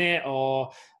demeaning it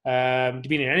or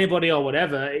demeaning anybody or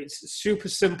whatever. It's super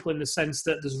simple in the sense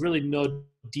that there's really no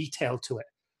detail to it.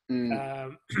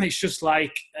 It's just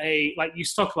like you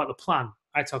talk about the plan.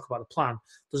 I talk about the plan.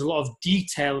 There's a lot of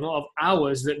detail and a lot of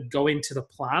hours that go into the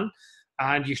plan.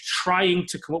 And you're trying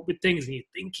to come up with things and you're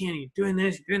thinking, and you're doing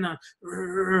this, you're doing that.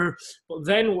 But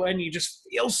then when you just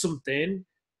feel something,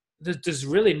 there's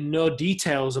really no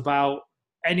details about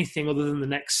anything other than the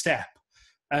next step.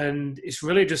 And it's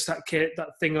really just that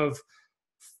thing of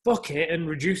fuck it and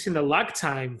reducing the lag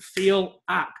time. Feel,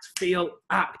 act, feel,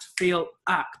 act, feel,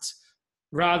 act.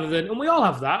 Rather than, and we all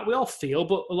have that, we all feel,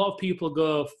 but a lot of people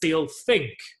go feel,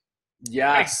 think.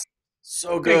 Yes. Think.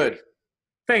 So good.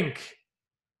 Think.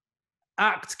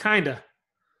 Act, kinda,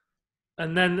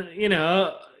 and then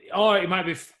or it might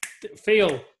be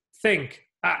feel, think,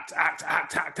 act,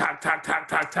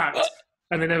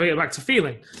 and then never get back to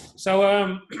feeling.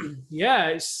 So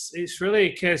it's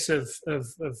really a case of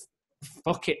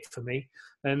fuck it for me.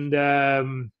 And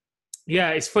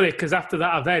it's funny because after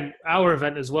that event, our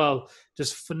event as well,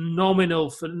 just phenomenal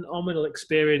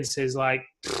experiences, like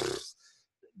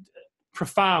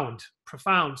profound,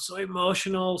 so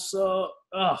emotional,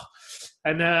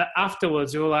 and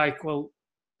afterwards we were like, well,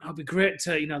 it'll be great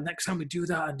to, next time we do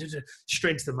that and do it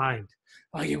straight into the mind.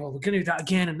 Oh yeah, well, we're gonna do that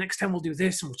again, and next time we'll do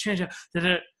this and we'll change it.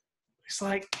 It's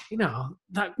like,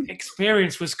 that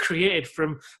experience was created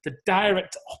from the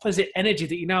direct opposite energy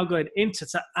that you're now going into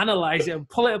to analyze it and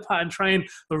pull it apart and try and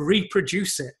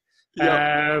reproduce it.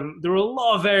 Yep. There were a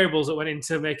lot of variables that went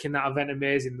into making that event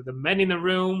amazing. The men in the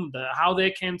room, how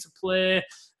they came to play,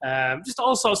 just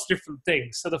all sorts of different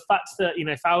things. So the fact that,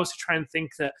 if I was to try and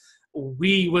think that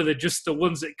we were just the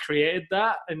ones that created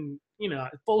that, and,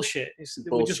 it's bullshit.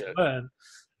 We just weren't.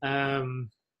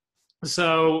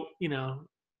 So,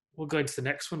 we'll go into the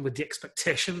next one with the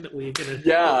expectation that we're going to.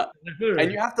 Yeah.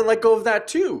 And you have to let go of that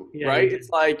too, Yeah, right? you It's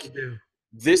like, do.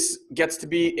 this gets to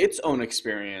be its own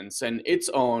experience and its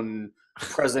own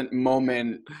present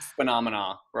moment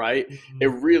phenomena, right? It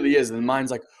Mm, really is. And the mind's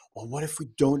like, well, what if we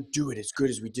don't do it as good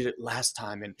as we did it last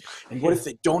time? And what yeah. if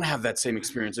they don't have that same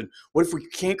experience? And what if we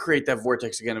can't create that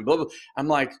vortex again? And blah, blah. I'm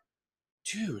like,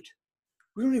 dude,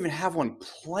 we don't even have one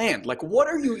planned. Like, what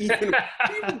are you even,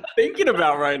 thinking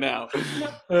about right now?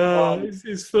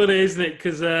 It's funny, isn't it?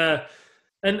 Because,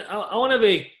 and I want to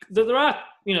be, there are,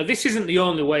 this isn't the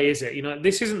only way, is it?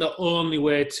 This isn't the only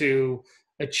way to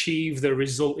achieve the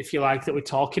result, if you like, that we're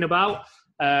talking about.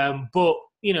 But,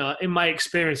 in my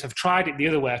experience, I've tried it the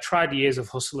other way. I tried years of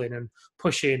hustling and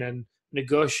pushing and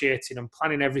negotiating and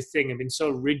planning everything and being so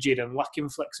rigid and lacking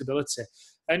flexibility.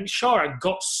 And sure, I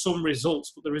got some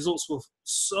results, but the results were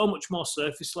so much more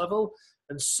surface level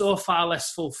and so far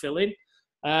less fulfilling,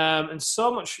 and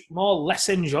so much more less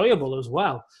enjoyable as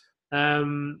well.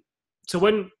 So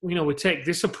when we take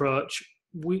this approach,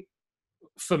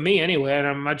 for me anyway, and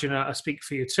I imagine I speak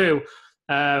for you too,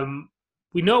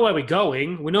 we know where we're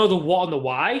going. We know the what and the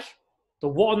why. The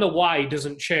what and the why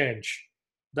doesn't change.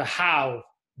 The how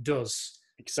does.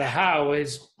 The how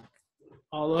is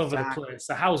all over the place.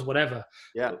 The how's whatever.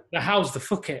 Yeah. The how's the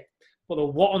fuck it. But the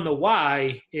what and the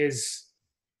why is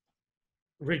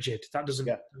rigid. That doesn't.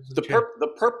 Yeah. Doesn't change.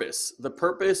 The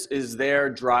purpose is there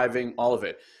driving all of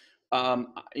it.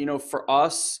 For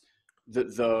us,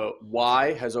 the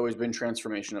why has always been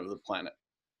transformation of the planet.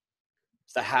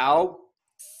 The how,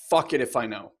 fuck it if I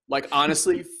know. Like,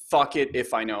 honestly, fuck it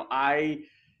if I know.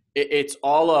 It's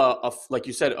all like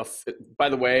you said. By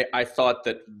the way, I thought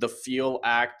that the feel,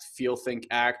 act, feel, think,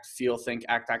 act, feel, think,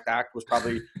 act was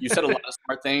probably, you said a lot of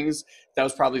smart things. That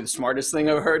was probably the smartest thing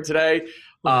I've heard today.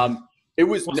 It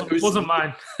wasn't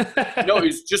mine. No, it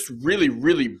was just really,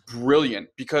 really brilliant,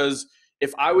 because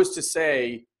if I was to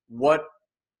say what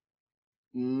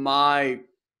my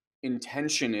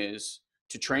intention is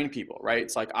to train people, right?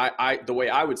 It's like, the way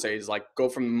I would say is like, go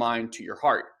from the mind to your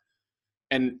heart.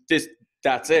 And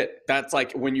that's it. That's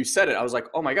like, when you said it, I was like,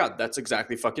 oh my God, that's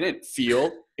exactly fucking it.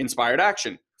 Feel, inspired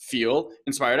action. Feel,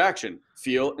 inspired action.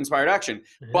 Feel, inspired action.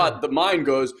 Yeah. But the mind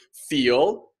goes,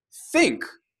 feel, think.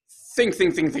 Think.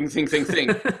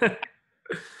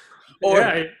 Or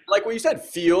yeah, like what you said,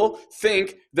 feel,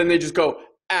 think, then they just go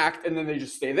act, and then they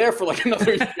just stay there for like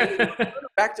another year.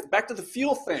 back to the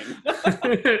feel thing.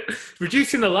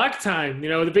 Reducing the lag time.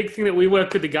 The big thing that we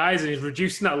work with the guys in is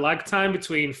reducing that lag time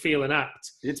between feel and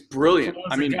act. It's brilliant.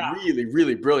 I mean, really,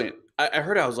 really brilliant. I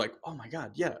heard it, I was like, oh my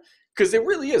God, yeah. Because it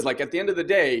really is. Like, at the end of the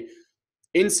day,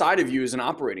 inside of you is an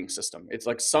operating system. It's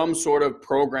like some sort of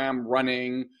program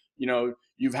running.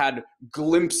 You've had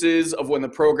glimpses of when the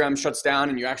program shuts down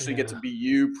and you actually get to be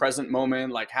you, present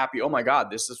moment, like happy. Oh my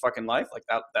God, this is fucking life. Like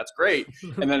that's great.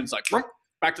 And then it's like,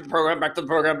 back to the program.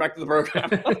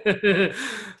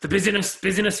 The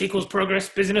busyness equals progress.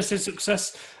 Busyness is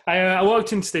success. I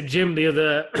walked into the gym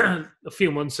a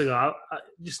few months ago.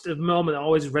 Just a moment that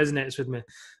always resonates with me.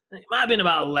 It might have been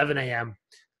about 11 a.m.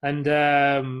 And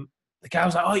the guy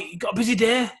was like, oh, you got a busy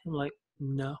day? I'm like,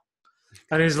 no.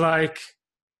 And he's like,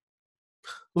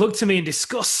 looked at me in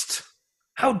disgust.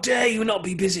 How dare you not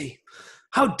be busy?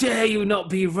 How dare you not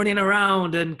be running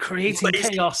around and creating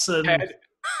chaos and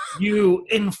you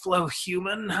inflow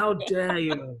human? How dare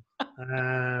you?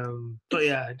 But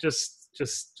yeah, just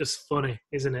funny,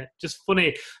 isn't it? Just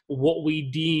funny what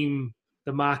we deem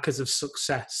the markers of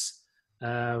success.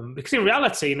 Because in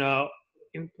reality,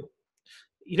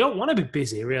 you don't want to be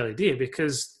busy, really, do you?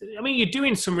 Because you do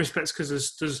in some respects, because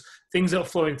there's things that are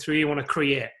flowing through you want to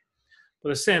create. But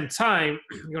at the same time,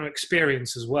 you're going to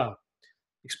experience as well.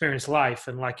 Experience life.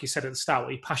 And like you said at the start,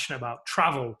 what you're passionate about,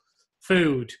 travel,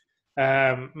 food.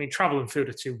 Travel and food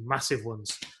are two massive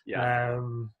ones. Yeah.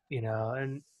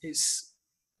 And it's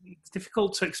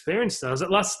difficult to experience those.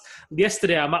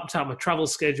 Yesterday, I mapped out my travel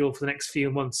schedule for the next few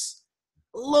months.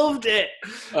 Loved it.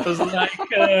 It was like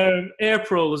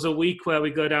April was a week where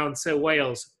we go down to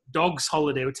Wales. Dogs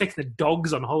holiday. We're taking the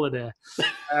dogs on holiday.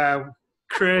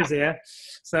 Crazy, yeah?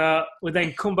 So we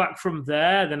then come back from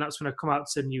there. Then that's when I come out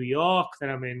to New York. Then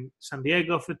I'm in San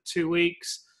Diego for 2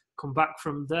 weeks. Come back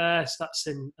from there. So that's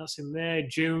in May.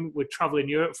 June, we're traveling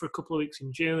Europe for a couple of weeks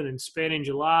in June, and Spain in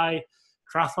July.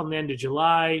 Triathlon the end of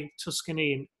July.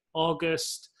 Tuscany in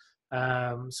August.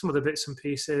 Some of the bits and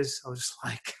pieces. I was just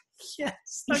like,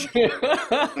 yes. Exactly.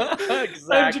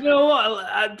 And you know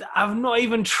what? I've not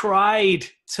even tried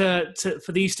for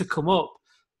these to come up.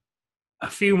 A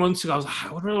few months ago, I was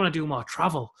like, I really want to do more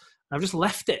travel. I've just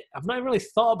left it. I've not really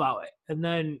thought about it. And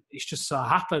then it's just so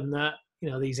happened that,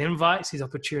 these invites, these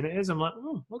opportunities, I'm like,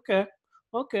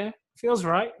 okay, feels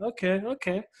right. Okay. I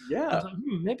Yeah. was like,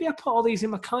 maybe I put all these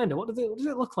in my calendar. What does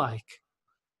it look like?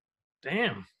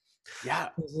 Damn. Yeah.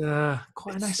 It was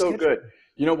quite a It's nice so schedule.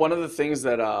 good. One of the things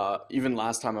that even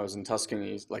last time I was in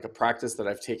Tuscany, like a practice that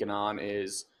I've taken on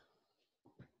is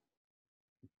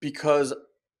because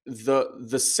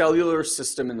the cellular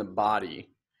system in the body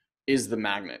is the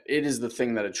magnet. It is the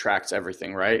thing that attracts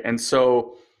everything, right? And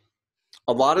so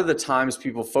a lot of the times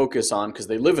people focus on, because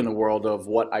they live in a world of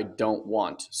what I don't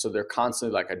want. So they're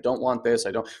constantly like, I don't want this.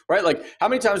 I don't, right? Like, how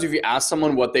many times have you asked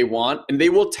someone what they want and they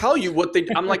will tell you what they,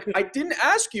 I'm like, I didn't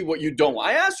ask you what you don't want.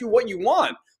 I asked you what you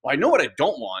want. Well, I know what I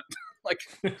don't want. like,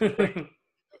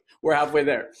 we're halfway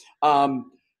there.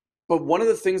 But one of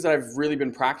the things that I've really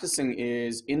been practicing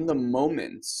is in the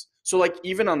moments. So like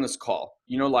even on this call,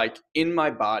 like in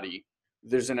my body,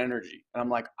 there's an energy. And I'm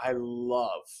like, I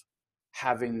love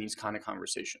having these kind of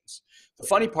conversations. The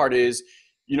funny part is,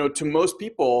 to most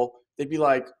people, they'd be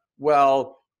like,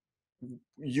 well,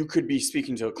 you could be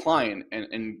speaking to a client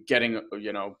and getting,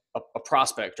 a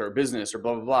prospect or a business or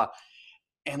blah, blah, blah.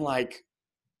 And like,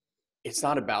 it's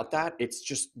not about that. It's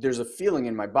just, there's a feeling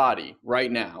in my body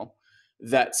right now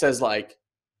that says like,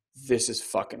 this is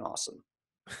fucking awesome.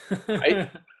 Right.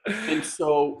 And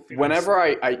so whenever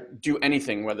I do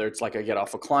anything, whether it's like I get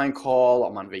off a client call,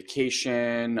 I'm on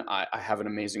vacation, I have an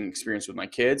amazing experience with my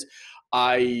kids,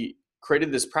 I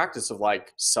created this practice of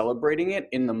like celebrating it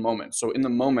in the moment. So in the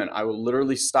moment, I will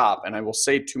literally stop and I will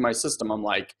say to my system, I'm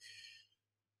like,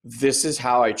 this is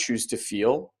how I choose to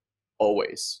feel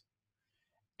always.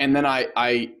 And then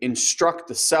I instruct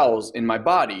the cells in my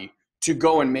body to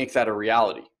go and make that a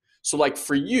reality. So like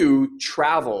for you,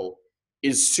 travel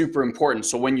is super important.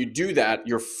 So when you do that,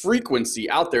 your frequency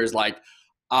out there is like,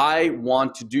 I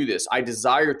want to do this. I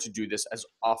desire to do this as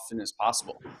often as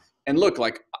possible. And look,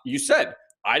 like you said,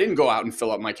 I didn't go out and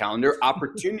fill up my calendar.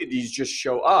 Opportunities just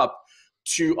show up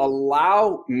to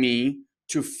allow me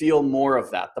to feel more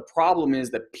of that. The problem is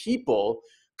that people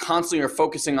constantly are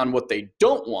focusing on what they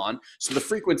don't want. So the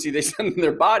frequency they send in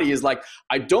their body is like,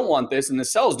 I don't want this. And the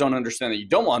cells don't understand that you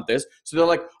don't want this. So they're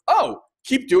like, oh,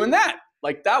 keep doing that.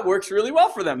 Like that works really well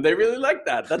for them. They really like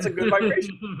that. That's a good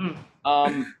vibration.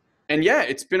 And yeah,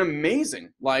 it's been amazing.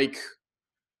 Like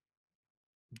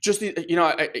just,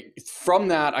 from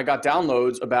that, I got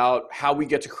downloads about how we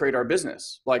get to create our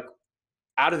business, like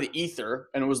out of the ether.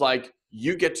 And it was like,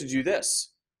 you get to do this.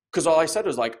 Because all I said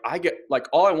was like,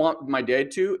 all I want my day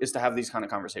to is to have these kind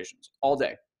of conversations all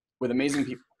day with amazing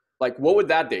people. Like, what would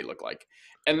that day look like?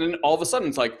 And then all of a sudden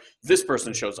it's like, this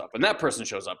person shows up and that person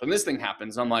shows up and this thing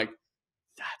happens. And I'm like,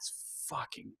 that's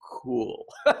fucking cool.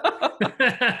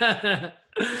 Yeah.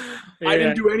 I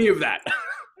didn't do any of that.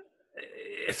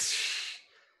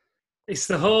 It's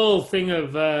the whole thing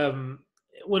of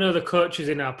one of the coaches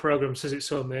in our program says it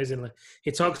so amazingly.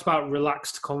 He talks about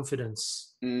relaxed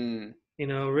confidence.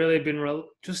 Really been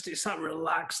it's that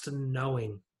relaxed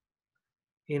knowing.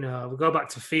 We go back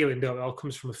to feeling, don't we? It all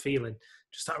comes from a feeling.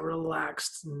 Just that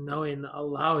relaxed knowing that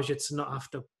allows you to not have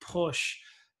to push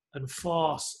and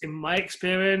force. In my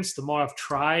experience, the more I've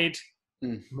tried,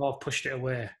 the more I've pushed it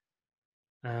away.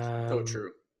 So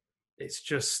true. It's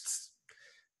just,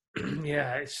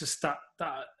 it's just that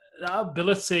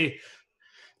ability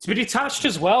to be detached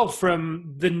as well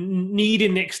from the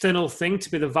needing the external thing to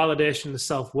be the validation, the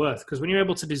self-worth. Because when you're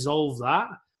able to dissolve that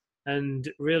and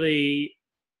really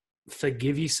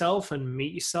forgive yourself and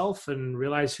meet yourself and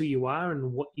realize who you are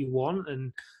and what you want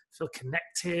and feel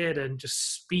connected and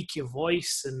just speak your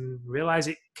voice and realize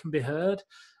it can be heard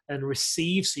and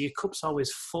receive, so your cup's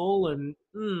always full and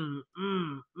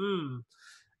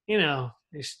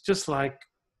it's just like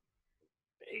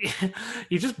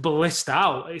you're just blissed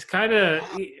out. It's kind of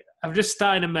I've just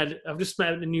met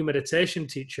a new meditation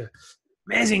teacher,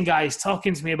 amazing guy. He's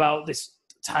talking to me about this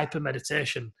type of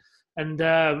meditation, and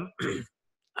I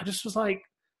just was like,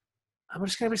 I'm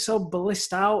just going to be so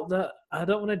blissed out that I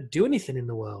don't want to do anything in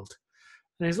the world.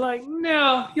 And he's like,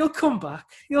 no, you'll come back.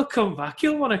 You'll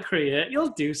want to create.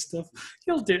 You'll do stuff.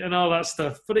 You'll do and all that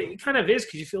stuff. But it kind of is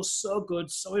because you feel so good,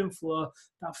 so in flow.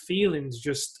 That feeling's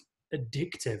just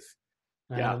addictive.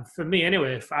 For me,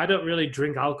 anyway, if I don't really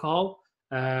drink alcohol,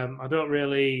 I don't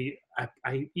really.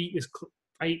 I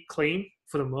eat clean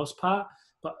for the most part.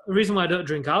 But the reason why I don't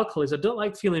drink alcohol is I don't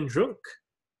like feeling drunk.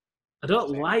 I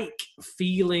don't like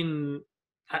feeling.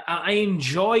 I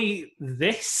enjoy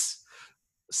this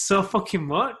so fucking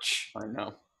much. I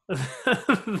know.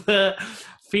 The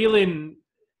feeling,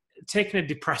 taking a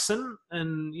depressant,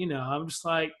 and I'm just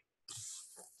like,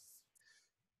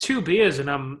 2 beers and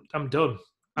I'm done.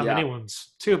 I'm Yeah.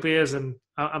 anyone's. 2 beers and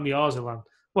I'm yours, Ilan.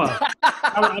 Well,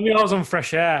 I'm yours on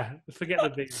fresh air. Forget the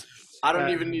beers. I don't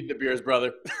even need the beers,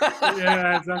 brother.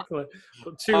 Yeah, exactly.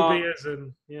 But 2 beers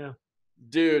and yeah.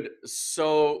 Dude,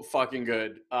 so fucking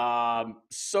good.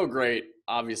 So great.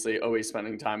 Obviously, always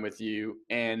spending time with you.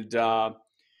 And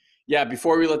yeah,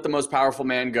 before we let the most powerful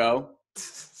man go,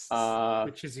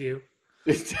 Which is you.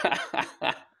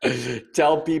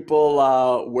 tell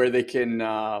people where they can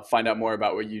find out more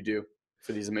about what you do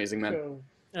for these amazing men. Cool.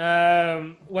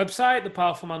 Website,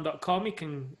 thepowerfulman.com. You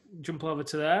can jump over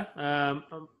to there.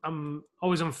 I'm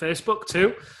always on Facebook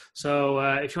too. So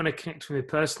if you want to connect with me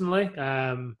personally,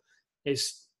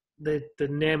 it's the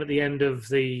name at the end of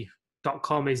the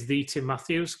 .com is the Tim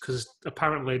Matthews, because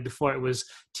apparently before it was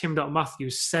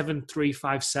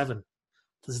Tim.Matthews7357.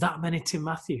 There's that many Tim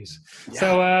Matthews. Yeah.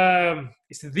 So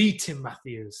it's the Tim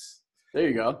Matthews. There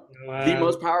you go. The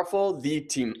most powerful, the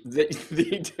Tim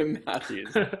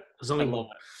Matthews. There's only one.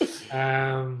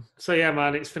 So yeah,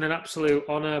 man, it's been an absolute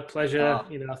honor, pleasure.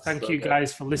 Thank you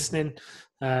guys for listening.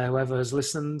 Whoever has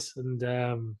listened,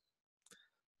 and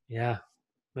yeah,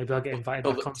 maybe I'll get invited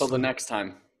back on. Until the next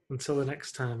time. Until the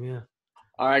next time, yeah.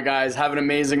 All right, guys, have an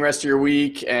amazing rest of your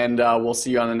week, and we'll see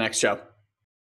you on the next show.